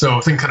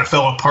so things kind of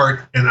fell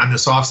apart. And on the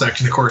soft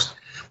section, of course,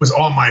 was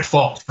all my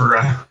fault for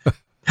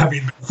having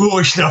been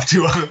foolish enough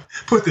to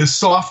put this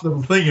soft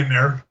little thing in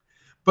there.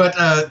 But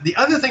the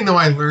other thing, though,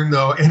 I learned,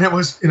 though, and it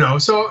was,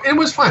 so it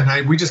was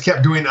fun. We just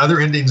kept doing other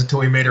endings until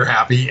we made her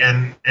happy,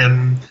 and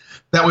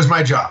that was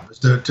my job, was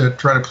to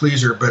try to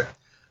please her. But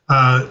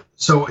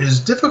so as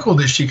difficult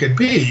as she could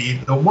be,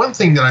 the one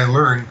thing that I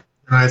learned,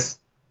 and I've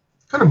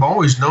kind of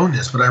always known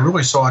this, but I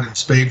really saw it in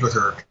spades with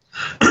her,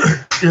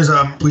 is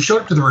we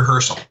showed up to the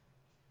rehearsal,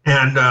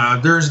 and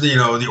there's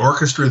the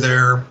orchestra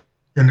there,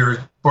 and there's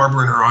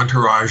Barbara and her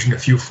entourage and a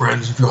few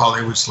friends, a few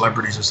Hollywood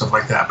celebrities and stuff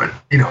like that. But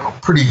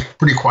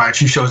pretty quiet.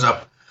 She shows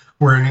up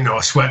wearing a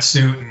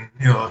sweatsuit, and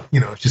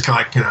just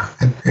kind of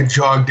like had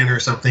jogged in or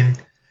something,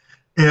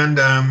 and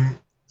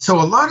so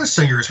a lot of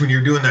singers, when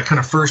you're doing that kind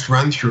of first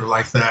run through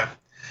like that,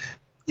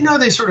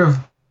 they sort of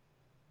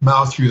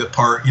mouth through the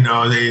part,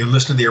 they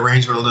listen to the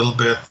arrangement a little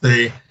bit.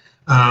 They,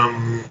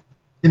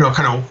 they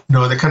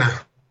kind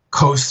of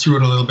coast through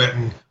it a little bit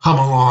and hum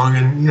along,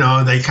 and,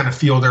 they kind of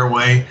feel their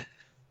way,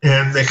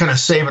 and they kind of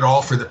save it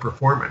all for the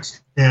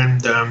performance.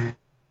 And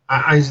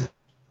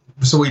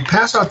so we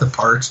pass out the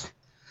parts,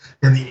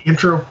 and the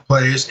intro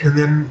plays, and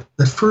then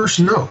the first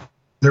note,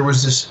 there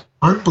was this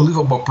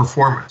unbelievable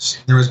performance.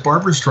 There was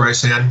Barbra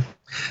Streisand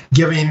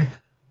giving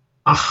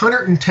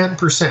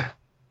 110%,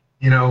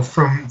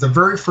 from the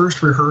very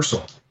first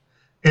rehearsal.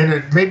 And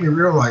it made me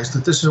realize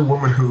that this is a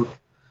woman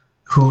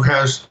who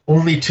has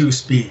only 2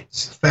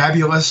 speeds,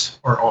 fabulous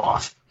or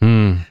off.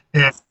 And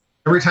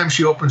every time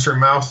she opens her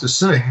mouth to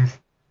sing,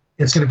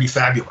 it's going to be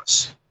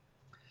fabulous.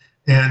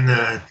 And,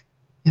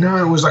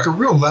 it was like a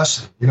real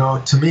lesson.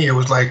 To me, it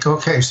was like,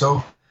 okay,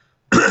 so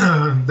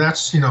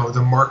that's,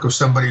 the mark of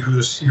somebody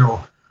who's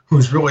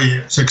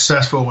really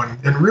successful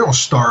and real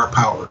star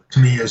power to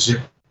me is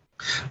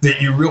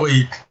that you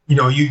really,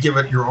 you give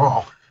it your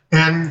all.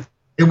 And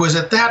it was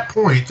at that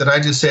point that I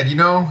just said,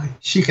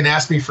 she can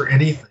ask me for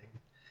anything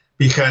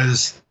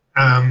because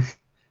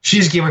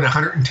she's given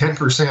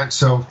 110%.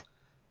 So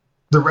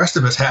the rest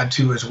of us had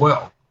to as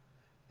well.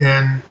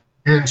 And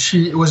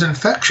it was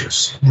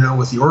infectious,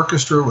 with the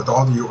orchestra, with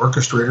all the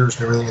orchestrators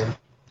and everything. And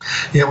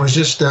it was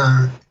just,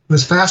 it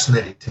was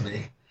fascinating to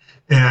me.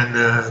 And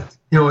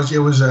it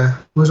was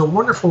a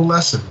wonderful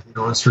lesson,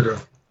 in sort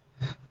of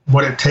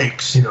what it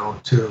takes,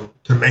 to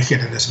make it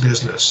in this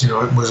business. It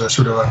was a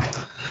sort of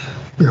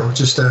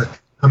just a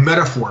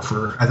metaphor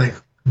for, I think,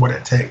 what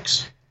it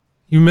takes.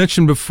 You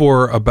mentioned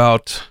before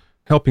about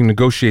helping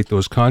negotiate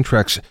those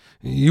contracts.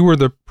 You were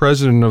the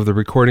president of the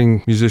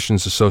Recording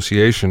Musicians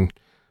Association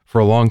for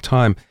a long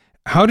time.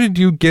 How did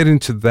you get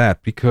into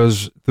that?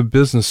 Because the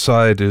business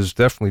side is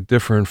definitely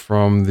different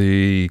from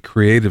the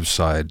creative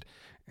side,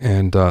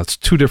 and it's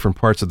two different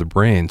parts of the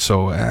brain.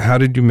 So how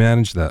did you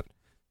manage that?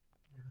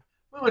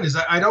 Well, it is.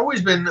 I'd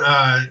always been,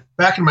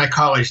 back in my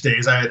college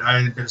days,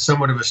 I had been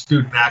somewhat of a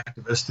student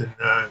activist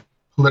and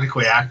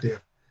politically active.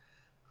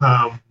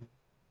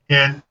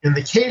 And in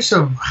the case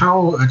of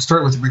how it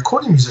started with the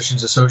Recording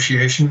Musicians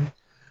Association,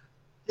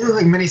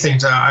 like many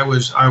things, I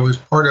was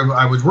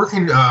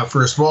working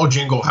for a small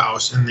jingle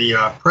house, and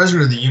the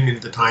president of the union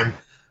at the time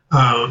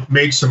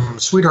made some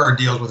sweetheart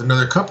deals with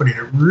another company,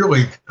 and it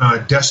really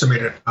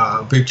decimated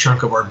a big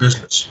chunk of our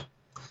business.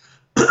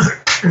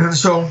 And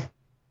so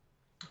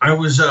I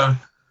was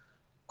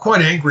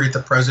quite angry at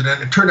the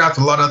president. It turned out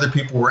that a lot of other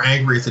people were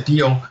angry at the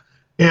deal,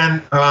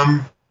 and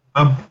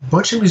a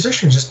bunch of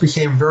musicians just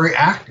became very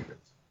active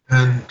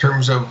in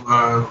terms of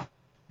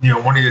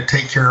wanting to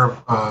take care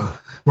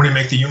of, wanting to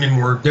make the union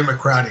more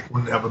democratic,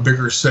 wanting to have a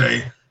bigger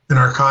say in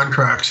our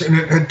contracts. And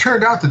it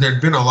turned out that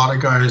there'd been a lot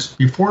of guys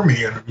before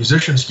me in the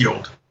Musicians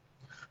Guild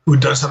who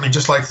had done something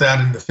just like that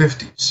in the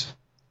 50s.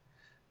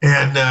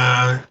 And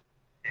I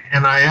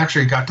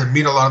actually got to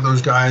meet a lot of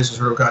those guys and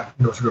sort of got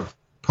sort of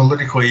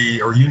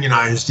politically or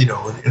unionized, in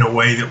a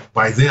way that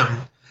by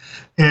them.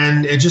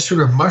 And it just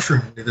sort of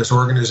mushroomed into this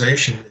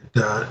organization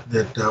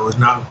that was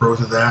not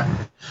growth of that.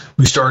 And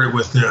we started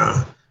with,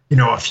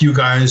 a few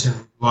guys in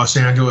Los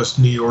Angeles,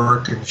 New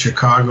York, and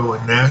Chicago,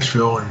 and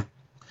Nashville, and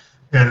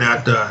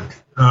that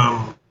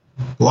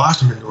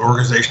blossomed into an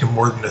organization of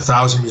more than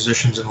 1,000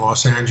 musicians in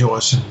Los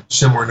Angeles and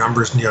similar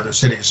numbers in the other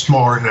cities.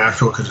 Smaller in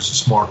Nashville because it's a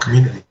smaller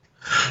community.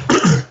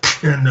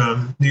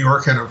 And New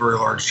York had a very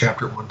large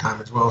chapter at one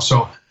time as well.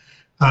 So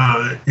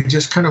it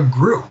just kind of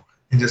grew.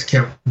 It just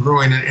kept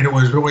growing, and it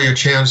was really a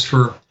chance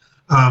for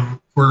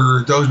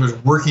those who was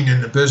working in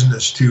the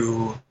business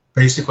to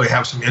basically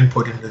have some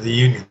input into the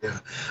union.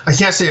 I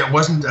can't say it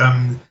wasn't.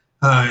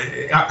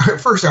 At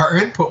first, our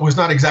input was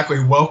not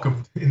exactly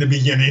welcomed in the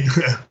beginning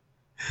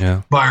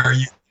by our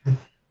union,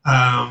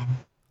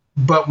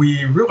 but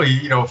we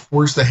really,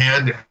 forced the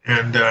hand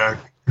and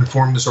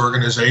formed this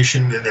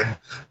organization, and then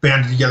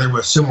banded together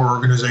with similar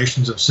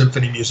organizations of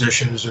symphony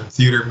musicians and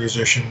theater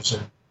musicians,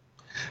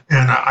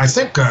 and I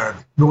think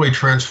really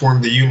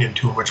transformed the union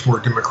to a much more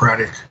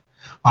democratic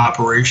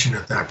operation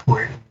at that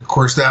point. Of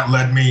course, that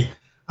led me,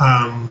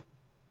 I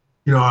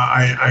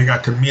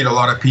got to meet a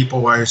lot of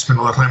people. I spent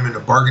a lot of time in the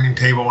bargaining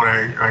table,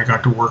 and I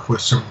got to work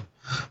with some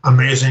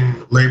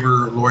amazing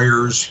labor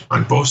lawyers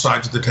on both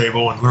sides of the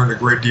table and learned a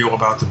great deal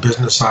about the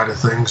business side of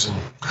things. And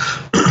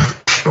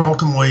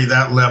ultimately,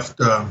 that left,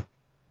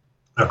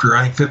 after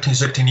I think 15,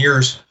 16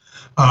 years,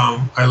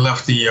 I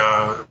left the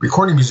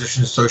Recording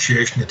Musicians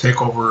Association to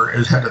take over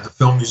as head of the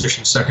Film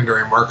Musicians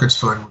Secondary Markets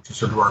Fund, which is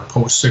sort of our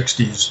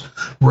post-60s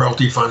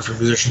royalty funds for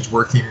musicians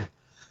working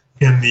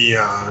in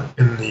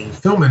the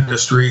film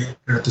industry.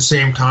 And at the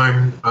same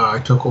time, I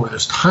took over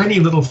this tiny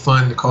little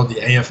fund called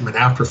the AFM and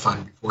After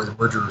Fund before the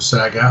merger with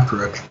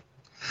SAG-AFTRA.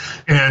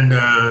 And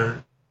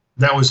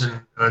that was in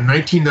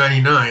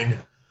 1999.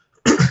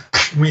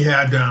 We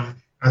had, I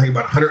think,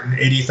 about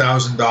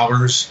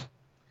 $180,000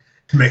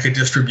 to make a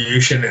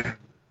distribution, and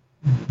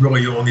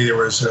really only there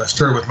was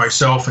started with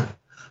myself and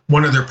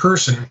one other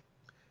person,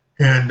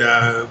 and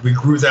we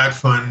grew that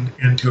fund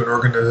into an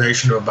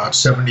organization of about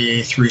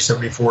 73,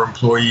 74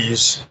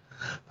 employees,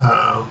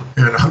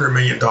 and a $100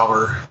 million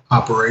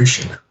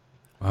operation.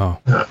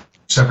 Wow.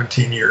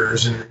 17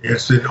 years, and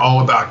it's been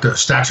all about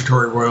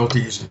statutory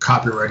royalties and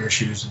copyright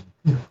issues.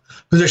 And,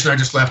 position I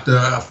just left,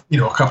 a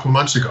couple of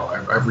months ago.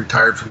 I've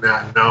retired from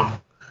that, and now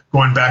I'm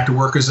going back to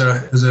work as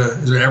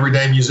an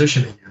everyday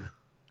musician again.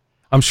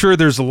 I'm sure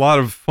there's a lot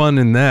of fun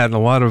in that and a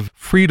lot of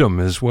freedom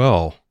as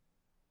well.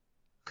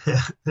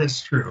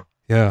 That's true.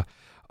 Yeah.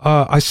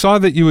 I saw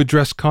that you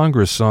addressed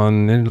Congress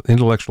on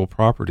intellectual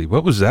property.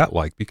 What was that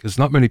like? Because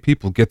not many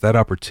people get that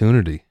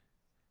opportunity.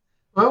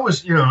 Well,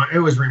 it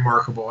was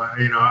remarkable.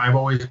 I've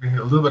always been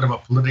a little bit of a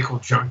political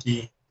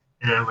junkie.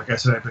 And like I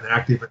said, I've been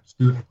active in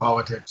student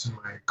politics in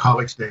my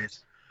college days.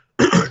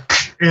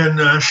 And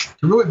to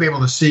really be able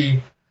to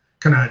see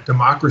kind of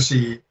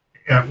democracy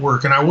at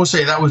work. And I will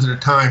say that was at a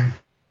time,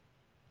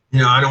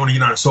 I don't want to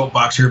get on a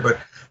soapbox here, but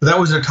that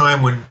was a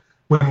time when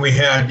we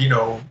had,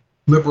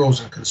 liberals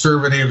and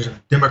conservatives and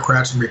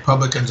Democrats and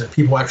Republicans, and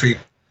people actually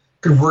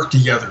could work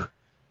together.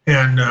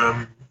 And,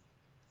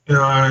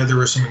 there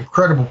were some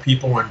incredible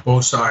people on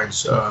both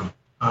sides.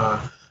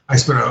 I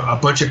spent a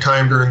bunch of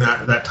time during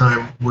that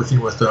time working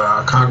with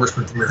a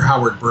congressman from here,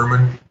 Howard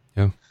Berman,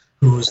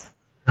 who was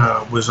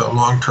a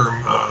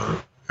long-term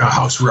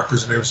House of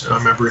Representatives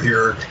member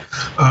here.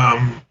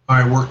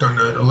 I worked on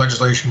the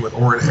legislation with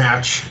Orrin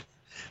Hatch.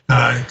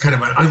 kind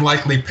of an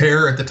unlikely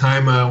pair at the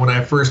time. When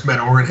I first met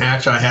Orrin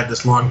Hatch, I had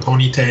this long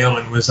ponytail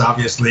and was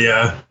obviously,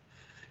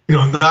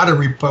 not a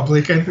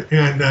Republican,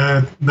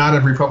 and not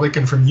a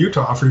Republican from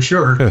Utah for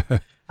sure.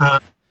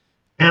 And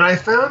I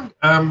found,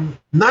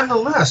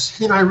 nonetheless,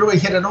 he and I really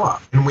hit it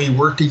off, and we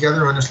worked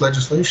together on this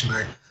legislation.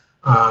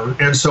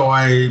 And so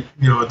at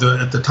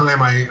the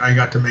time, I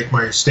got to make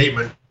my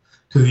statement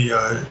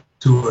to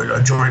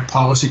a joint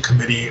policy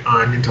committee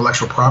on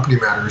intellectual property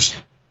matters.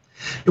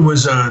 It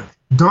was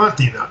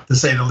daunting, to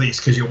say the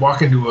least, because you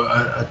walk into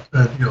a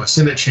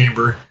Senate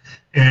chamber,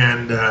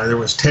 and there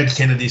was Ted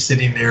Kennedy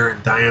sitting there,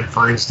 and Dianne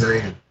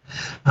Feinstein,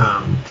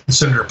 and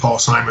Senator Paul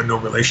Simon, no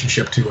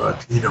relationship to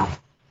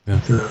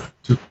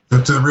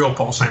the real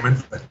Paul Simon.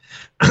 But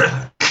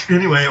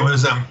anyway, it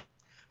was a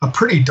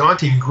pretty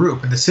daunting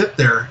group, and to sit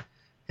there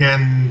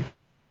and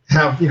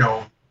have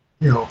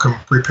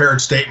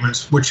prepared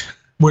statements, which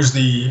was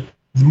the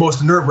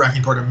most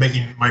nerve-wracking part of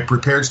making my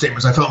prepared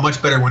statements. I felt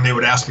much better when they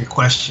would ask me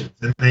questions,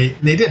 and they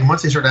did. And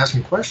once they started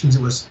asking questions,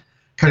 it was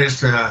kind of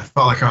just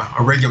felt like a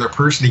regular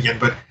person again.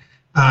 But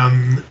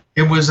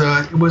it was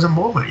a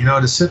moment,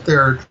 to sit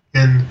there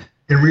and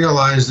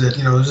realize that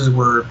this is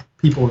where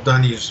people have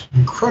done these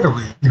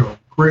incredibly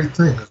great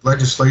things.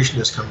 Legislation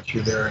has come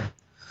through there,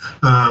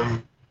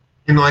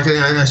 and like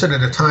I said at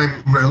the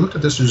time when I looked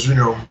at this, there's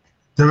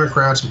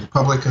Democrats and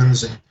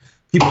Republicans and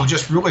people who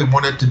just really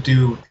wanted to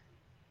do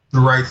the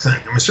right thing.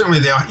 I mean, certainly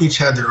they each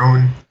had their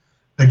own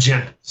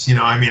agendas.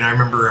 I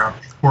remember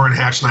Orrin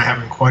Hatch and I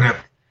having quite a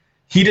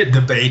heated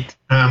debate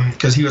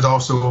because he was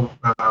also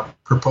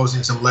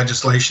proposing some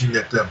legislation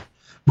that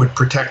would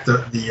protect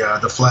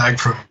the flag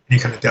from any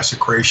kind of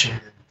desecration.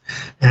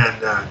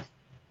 And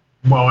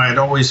while I had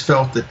always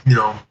felt that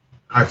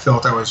I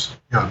felt I was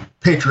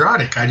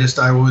patriotic, I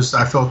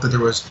felt that there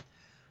was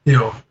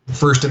the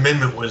First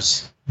Amendment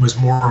was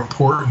more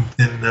important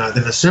than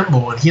a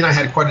symbol. And he and I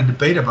had quite a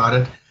debate about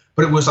it.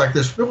 But it was like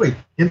this really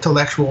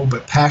intellectual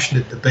but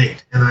passionate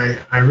debate, and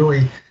I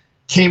really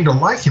came to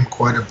like him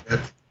quite a bit,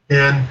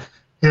 and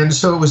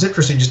so it was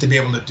interesting just to be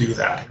able to do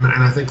that.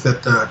 And I think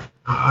that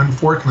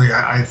unfortunately,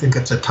 I think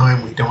it's a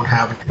time we don't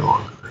have any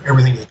longer.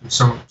 Everything has been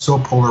so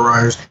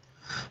polarized.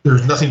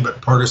 There's nothing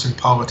but partisan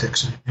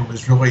politics, and it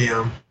was really.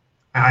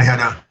 I had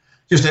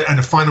and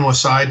a final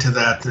aside to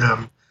that.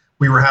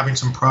 We were having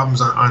some problems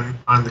on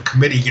the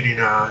committee getting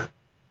kind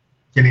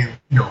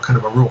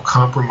of a real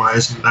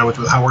compromise, and I was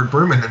with Howard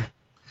Berman, and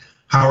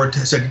Howard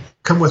said,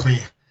 "Come with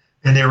me,"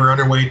 and they were on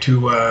their way to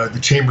the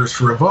chambers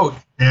for a vote,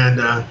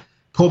 and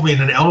pulled me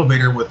in an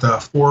elevator with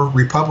 4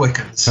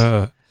 Republicans,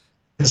 and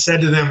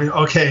said to them,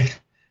 "Okay,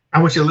 I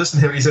want you to listen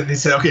to him." He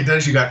said, "Okay,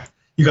 Dennis,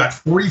 you got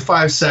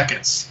 45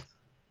 seconds,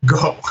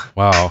 go."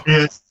 Wow.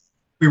 And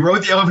we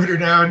rode the elevator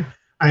down.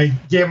 I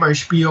gave my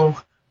spiel,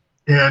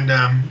 and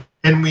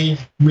we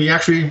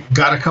actually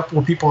got a couple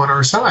of people on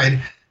our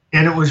side,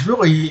 and it was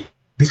really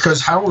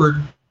because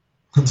Howard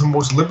was the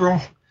most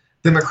liberal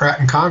Democrat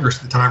in Congress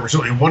at the time, or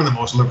certainly one of the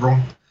most liberal,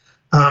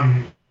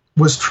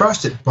 was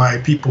trusted by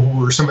people who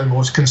were some of the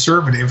most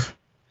conservative,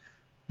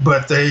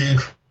 but he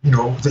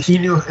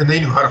knew, and they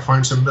knew how to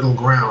find some middle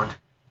ground.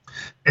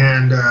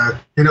 And,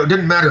 it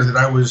didn't matter that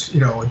I was,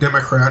 a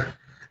Democrat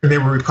and they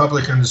were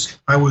Republicans.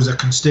 I was a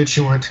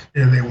constituent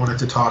and they wanted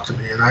to talk to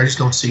me, and I just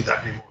don't see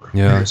that anymore.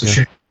 Yeah, and it's a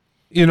shame.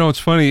 It's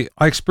funny.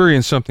 I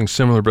experienced something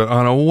similar, but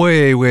on a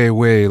way, way,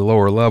 way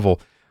lower level.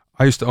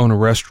 I used to own a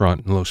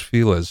restaurant in Los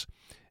Feliz,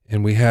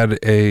 and we had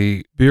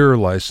a beer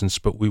license,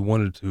 but we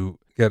wanted to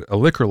get a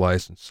liquor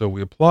license. So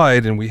we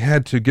applied, and we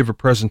had to give a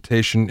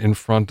presentation in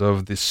front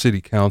of the city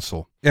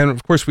council. And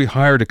of course, we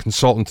hired a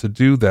consultant to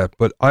do that,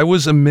 but I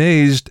was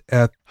amazed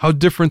at how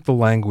different the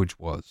language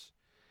was.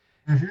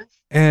 Mm-hmm.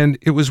 And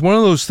it was one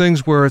of those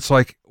things where it's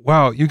like,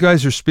 wow, you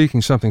guys are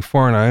speaking something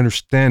foreign. I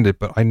understand it,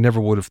 but I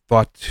never would have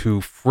thought to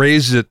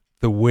phrase it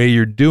the way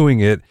you're doing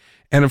it.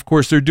 And of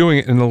course, they're doing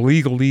it in the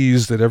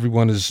legalese that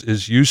everyone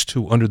is used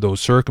to under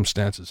those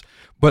circumstances.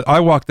 But I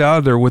walked out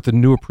of there with a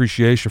new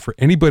appreciation for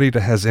anybody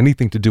that has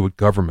anything to do with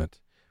government,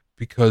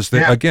 because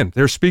again,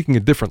 they're speaking a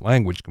different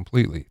language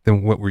completely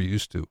than what we're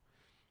used to.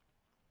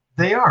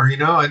 They are,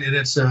 and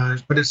it's,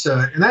 but it's,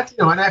 and that,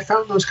 and I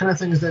found those kind of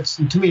things that's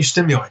to me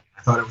stimulating.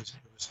 I thought it was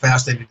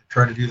fascinating to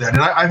try to do that.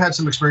 And I've had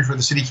some experience with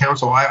the city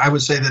council. I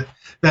would say that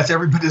that's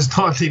every bit as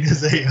daunting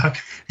as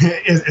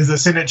a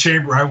Senate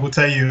chamber. I will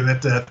tell you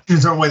that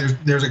in some way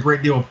there's a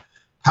great deal of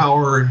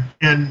power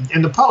and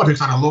the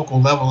politics on a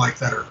local level like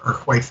that are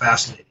quite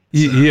fascinating. So.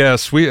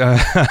 Yes, we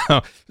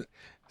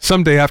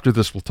someday after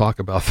this we'll talk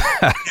about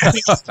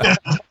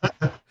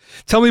that.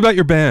 Tell me about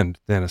your band,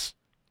 Dennis.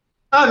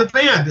 The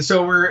band.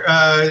 So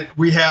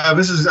we have,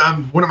 this is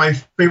one of my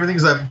favorite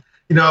things.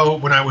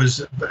 When I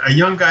was a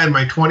young guy in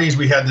my 20s,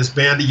 we had this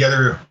band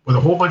together with a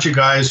whole bunch of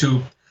guys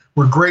who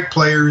were great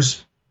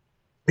players.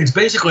 It's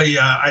basically,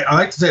 I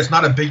like to say, it's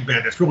not a big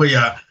band. It's really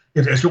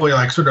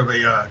like sort of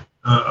a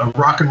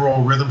rock and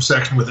roll rhythm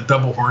section with a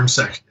double horn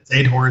section. It's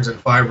 8 horns and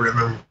 5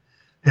 rhythm.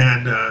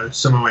 And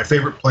some of my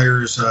favorite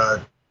players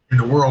in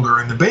the world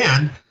are in the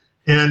band.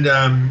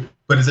 And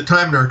but at the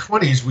time in our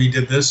 20s, we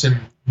did this, and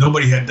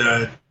nobody had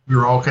we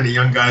were all kind of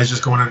young guys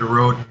just going on the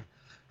road and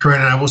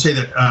trying. And I will say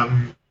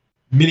that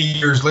many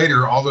years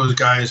later, all those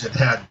guys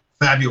had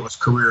fabulous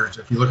careers.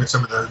 If you look at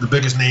some of the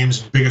biggest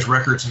names and biggest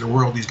records in the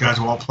world, these guys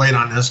have all played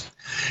on this.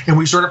 And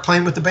we started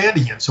playing with the band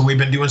again. So we've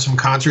been doing some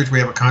concerts. We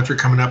have a concert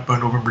coming up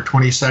on November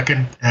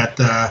 22nd at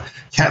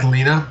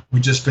Catalina. We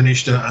just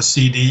finished a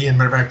CD. And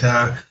matter of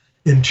fact,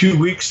 in 2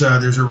 weeks,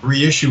 there's a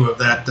reissue of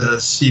that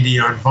CD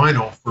on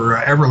vinyl for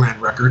Everland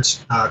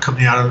Records,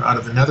 company out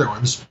of the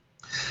Netherlands.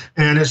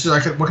 And it's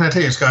like, what can I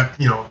tell you? It's got,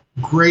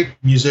 great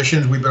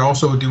musicians. We've been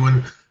also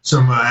doing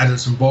added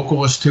some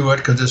vocalists to it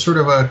because it's sort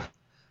of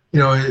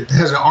it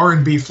has an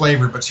R&B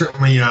flavor, but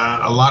certainly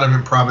a lot of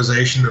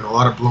improvisation and a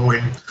lot of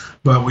blowing.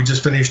 But we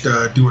just finished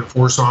doing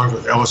 4 songs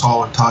with Ellis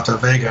Hall and Tata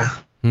Vega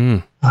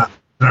that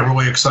I'm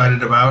really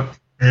excited about.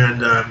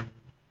 And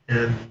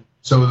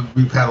so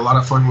we've had a lot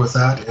of fun with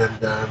that.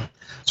 And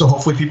so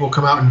hopefully people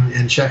come out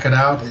and check it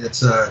out.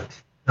 It's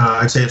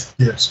I'd say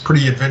it's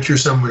pretty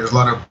adventuresome. There's a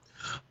lot of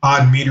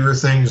odd meter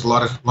things, a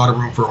lot of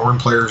room for horn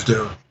players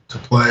to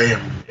play,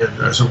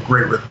 and some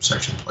great rhythm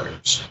section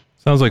players.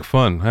 Sounds like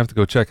fun. I have to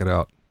go check it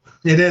out.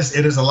 It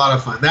is a lot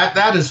of fun.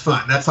 That is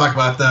fun. That's talk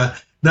about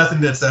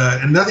nothing that's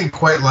and nothing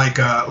quite like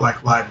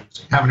live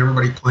music. Having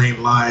everybody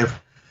playing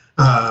live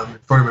in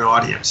front of an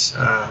audience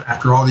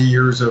after all the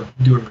years of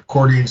doing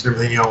recordings and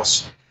everything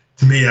else.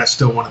 To me, that's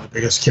still one of the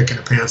biggest kick in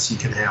the pants you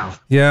can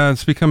have. Yeah,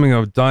 it's becoming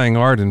a dying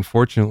art,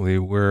 unfortunately,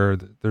 where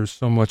there's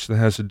so much that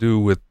has to do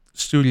with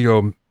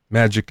studio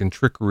magic and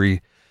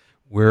trickery,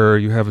 where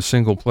you have a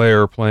single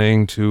player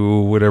playing to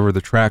whatever the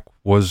track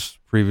was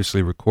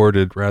previously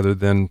recorded rather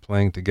than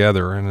playing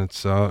together. And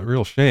it's a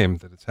real shame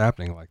that it's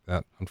happening like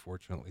that,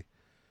 unfortunately.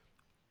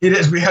 It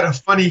is. We had a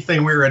funny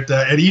thing. We were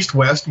at East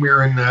West. We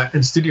were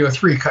in Studio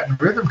 3 cutting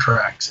rhythm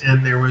tracks,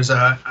 and there was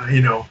a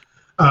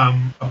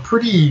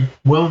pretty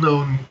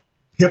well-known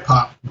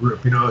hip-hop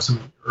group, some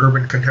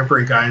urban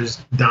contemporary guys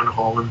down the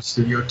hall in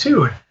Studio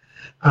 2.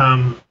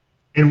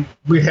 And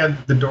we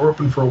had the door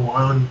open for a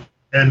while,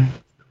 and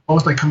all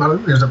of a sudden I come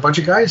out, there's a bunch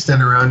of guys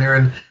standing around there,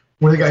 and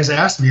one of the guys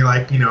asked me,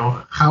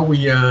 how we,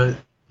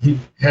 he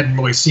hadn't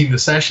really seen the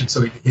session,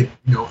 so he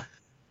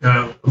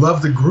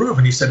loved the groove,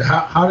 and he said,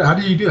 how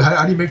do you do,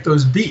 how do you make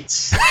those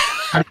beats?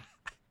 How do you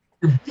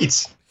make your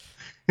beats?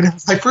 And it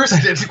was like, first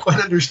I didn't quite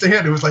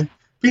understand. It was like,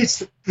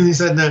 beats. And he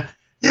said,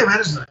 yeah, man,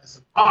 it's an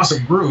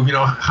awesome groove.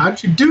 How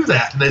did you do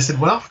that? And I said,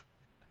 well,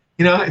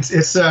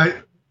 it's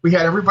we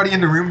had everybody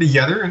in the room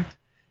together, and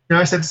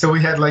I said, so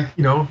we had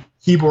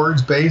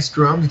keyboards, bass,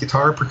 drums,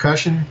 guitar,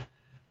 percussion,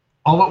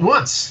 all at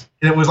once.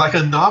 And it was like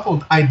a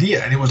novel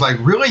idea. And it was like,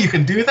 really, you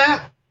can do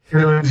that?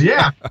 And it was,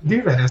 yeah, you can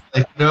do that. And it's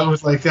like, it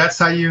was like, that's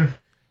how you,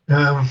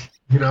 and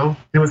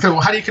it was kind of, well,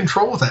 how do you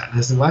control that? And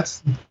I said, well,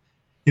 that's,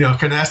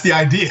 that's the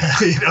idea.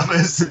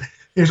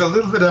 There's a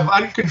little bit of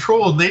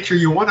uncontrolled nature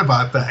you want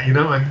about that, and,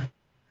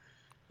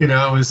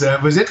 it was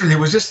interesting. It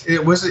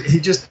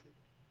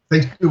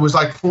was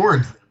like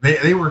foreign to them.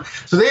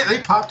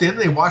 They popped in,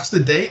 they watched the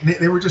date, and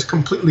they were just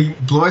completely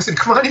blown. I said,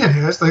 come on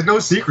in. It's like no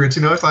secrets,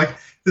 it's like,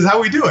 this is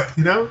how we do it,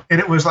 And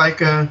it was like,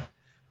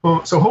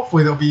 so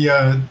hopefully they'll be,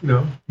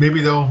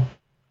 maybe they'll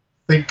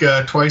think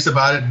twice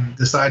about it and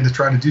decide to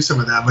try to do some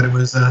of that. But it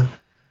was,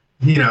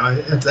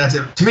 that's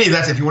it. To me,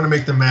 that's if you want to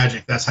make the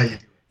magic, that's how you do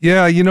it.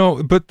 Yeah,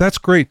 but that's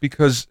great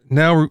because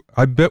now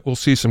I bet we'll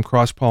see some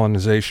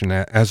cross-pollination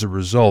as a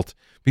result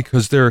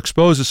because they're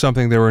exposed to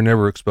something they were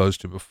never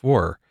exposed to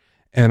before.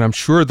 And I'm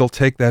sure they'll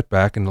take that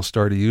back and they'll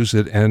start to use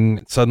it,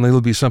 and suddenly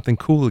it'll be something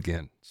cool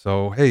again.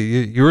 So, hey,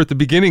 you're at the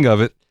beginning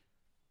of it.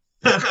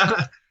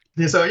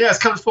 So, yeah, it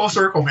comes full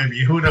circle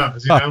maybe. Who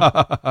knows,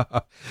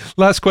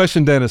 Last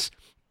question, Dennis.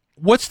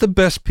 What's the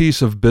best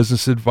piece of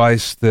business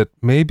advice that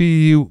maybe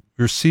you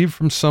received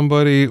from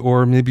somebody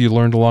or maybe you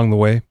learned along the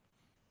way?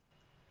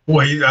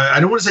 Boy, I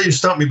don't want to say you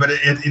stumped me, but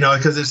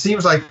because it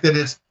seems like that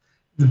it's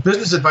the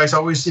business advice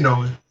always,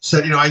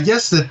 said, I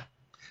guess that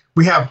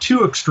we have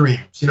two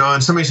extremes,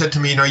 and somebody said to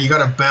me, you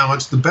got to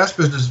balance. The best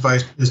business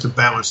advice is to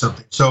balance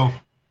something. So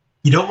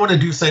you don't want to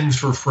do things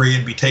for free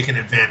and be taken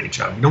advantage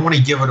of. You don't want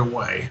to give it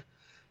away,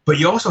 but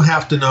you also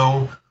have to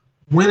know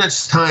when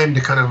it's time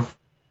to kind of,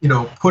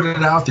 put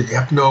it out there. You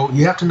have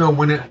to know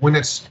when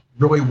it's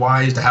really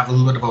wise to have a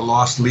little bit of a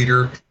lost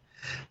leader.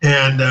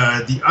 And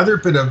the other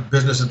bit of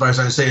business advice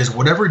I say is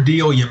whatever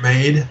deal you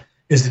made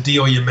is the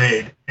deal you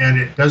made. And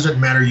it doesn't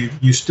matter.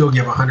 You still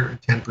give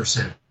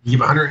 110%. You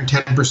give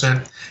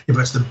 110% if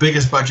it's the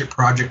biggest budget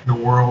project in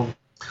the world,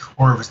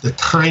 or if it's the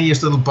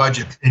tiniest little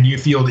budget and you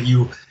feel that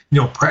you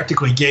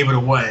practically gave it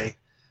away,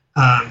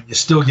 you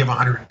still give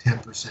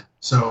 110%.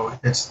 So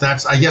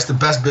that's I guess the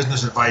best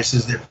business advice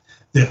is that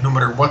no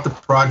matter what the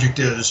project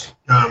is,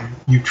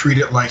 you treat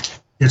it like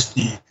it's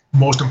the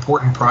most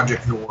important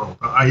project in the world.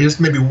 I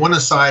just maybe one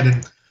aside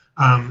and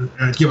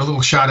give a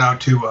little shout out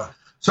to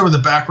some of the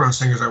background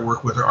singers I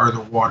work with are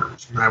the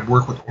Waters, and I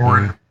work with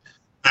Orrin,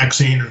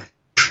 Maxine,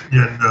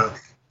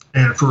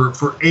 and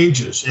for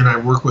ages, and I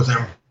work with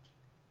them.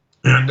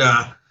 And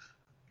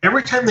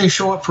every time they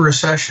show up for a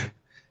session,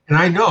 And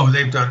I know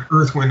they've done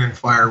Earth, Wind, and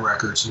Fire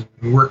records and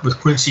worked with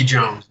Quincy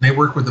Jones. They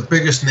work with the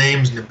biggest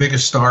names and the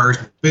biggest stars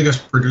and the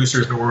biggest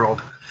producers in the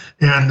world.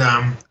 And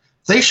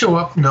they show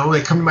up,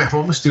 they come to my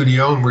home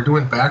studio and we're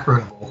doing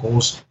background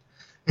vocals.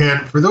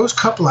 And for those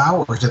couple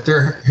hours that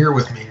they're here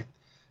with me,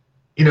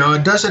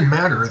 it doesn't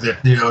matter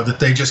that, that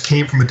they just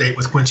came from a date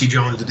with Quincy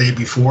Jones the day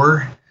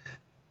before.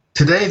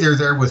 Today they're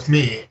there with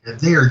me and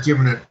they are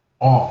giving it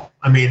all.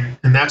 I mean,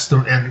 and that's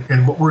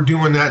and what we're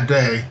doing that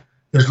day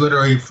is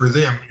literally for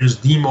them is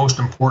the most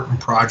important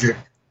project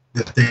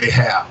that they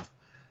have.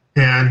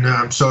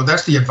 And so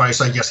that's the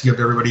advice I guess I give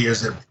to everybody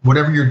is that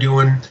whatever you're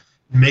doing,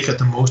 make it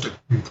the most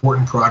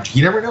important project.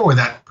 You never know where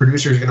that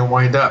producer is going to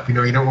wind up. You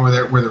don't know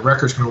where the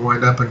record's going to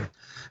wind up,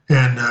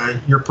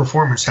 and your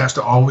performance has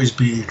to always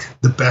be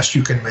the best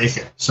you can make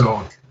it.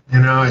 So,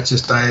 it's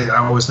just I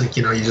always think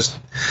you just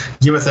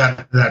give it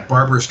that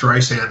Barbara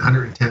Streisand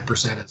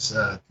 110%. It's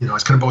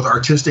it's kind of both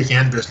artistic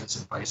and business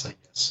advice, I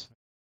guess.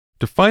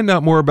 To find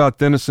out more about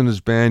Dennis and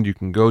his band, you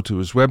can go to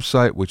his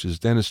website, which is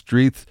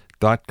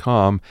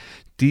DennisDreith.com,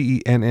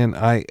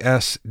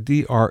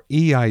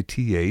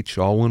 DennisDreith,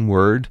 all one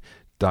word,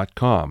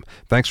 .com.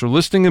 Thanks for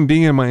listening and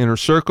being in my inner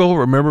circle.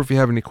 Remember, if you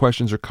have any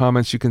questions or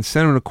comments, you can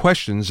send them to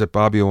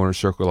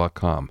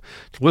questions@BobbyOInnerCircle.com.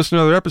 To listen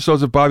to other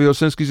episodes of Bobby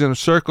Owsinski's Inner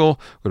Circle,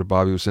 go to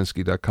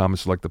BobbyOwsinski.com and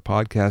select the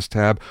podcast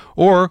tab,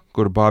 or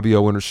go to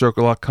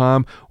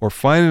BobbyOInnerCircle.com, or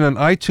find it on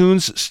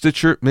iTunes,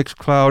 Stitcher,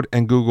 Mixcloud,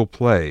 and Google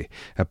Play.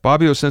 At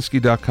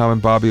BobbyOwsinski.com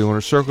and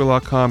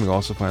BobbyOInnerCircle.com, you'll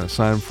also find a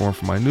sign-in form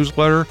for my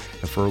newsletter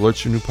and for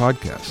alerts for new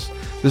podcasts.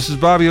 This is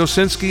Bobby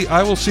Owsinski.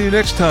 I will see you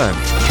next time.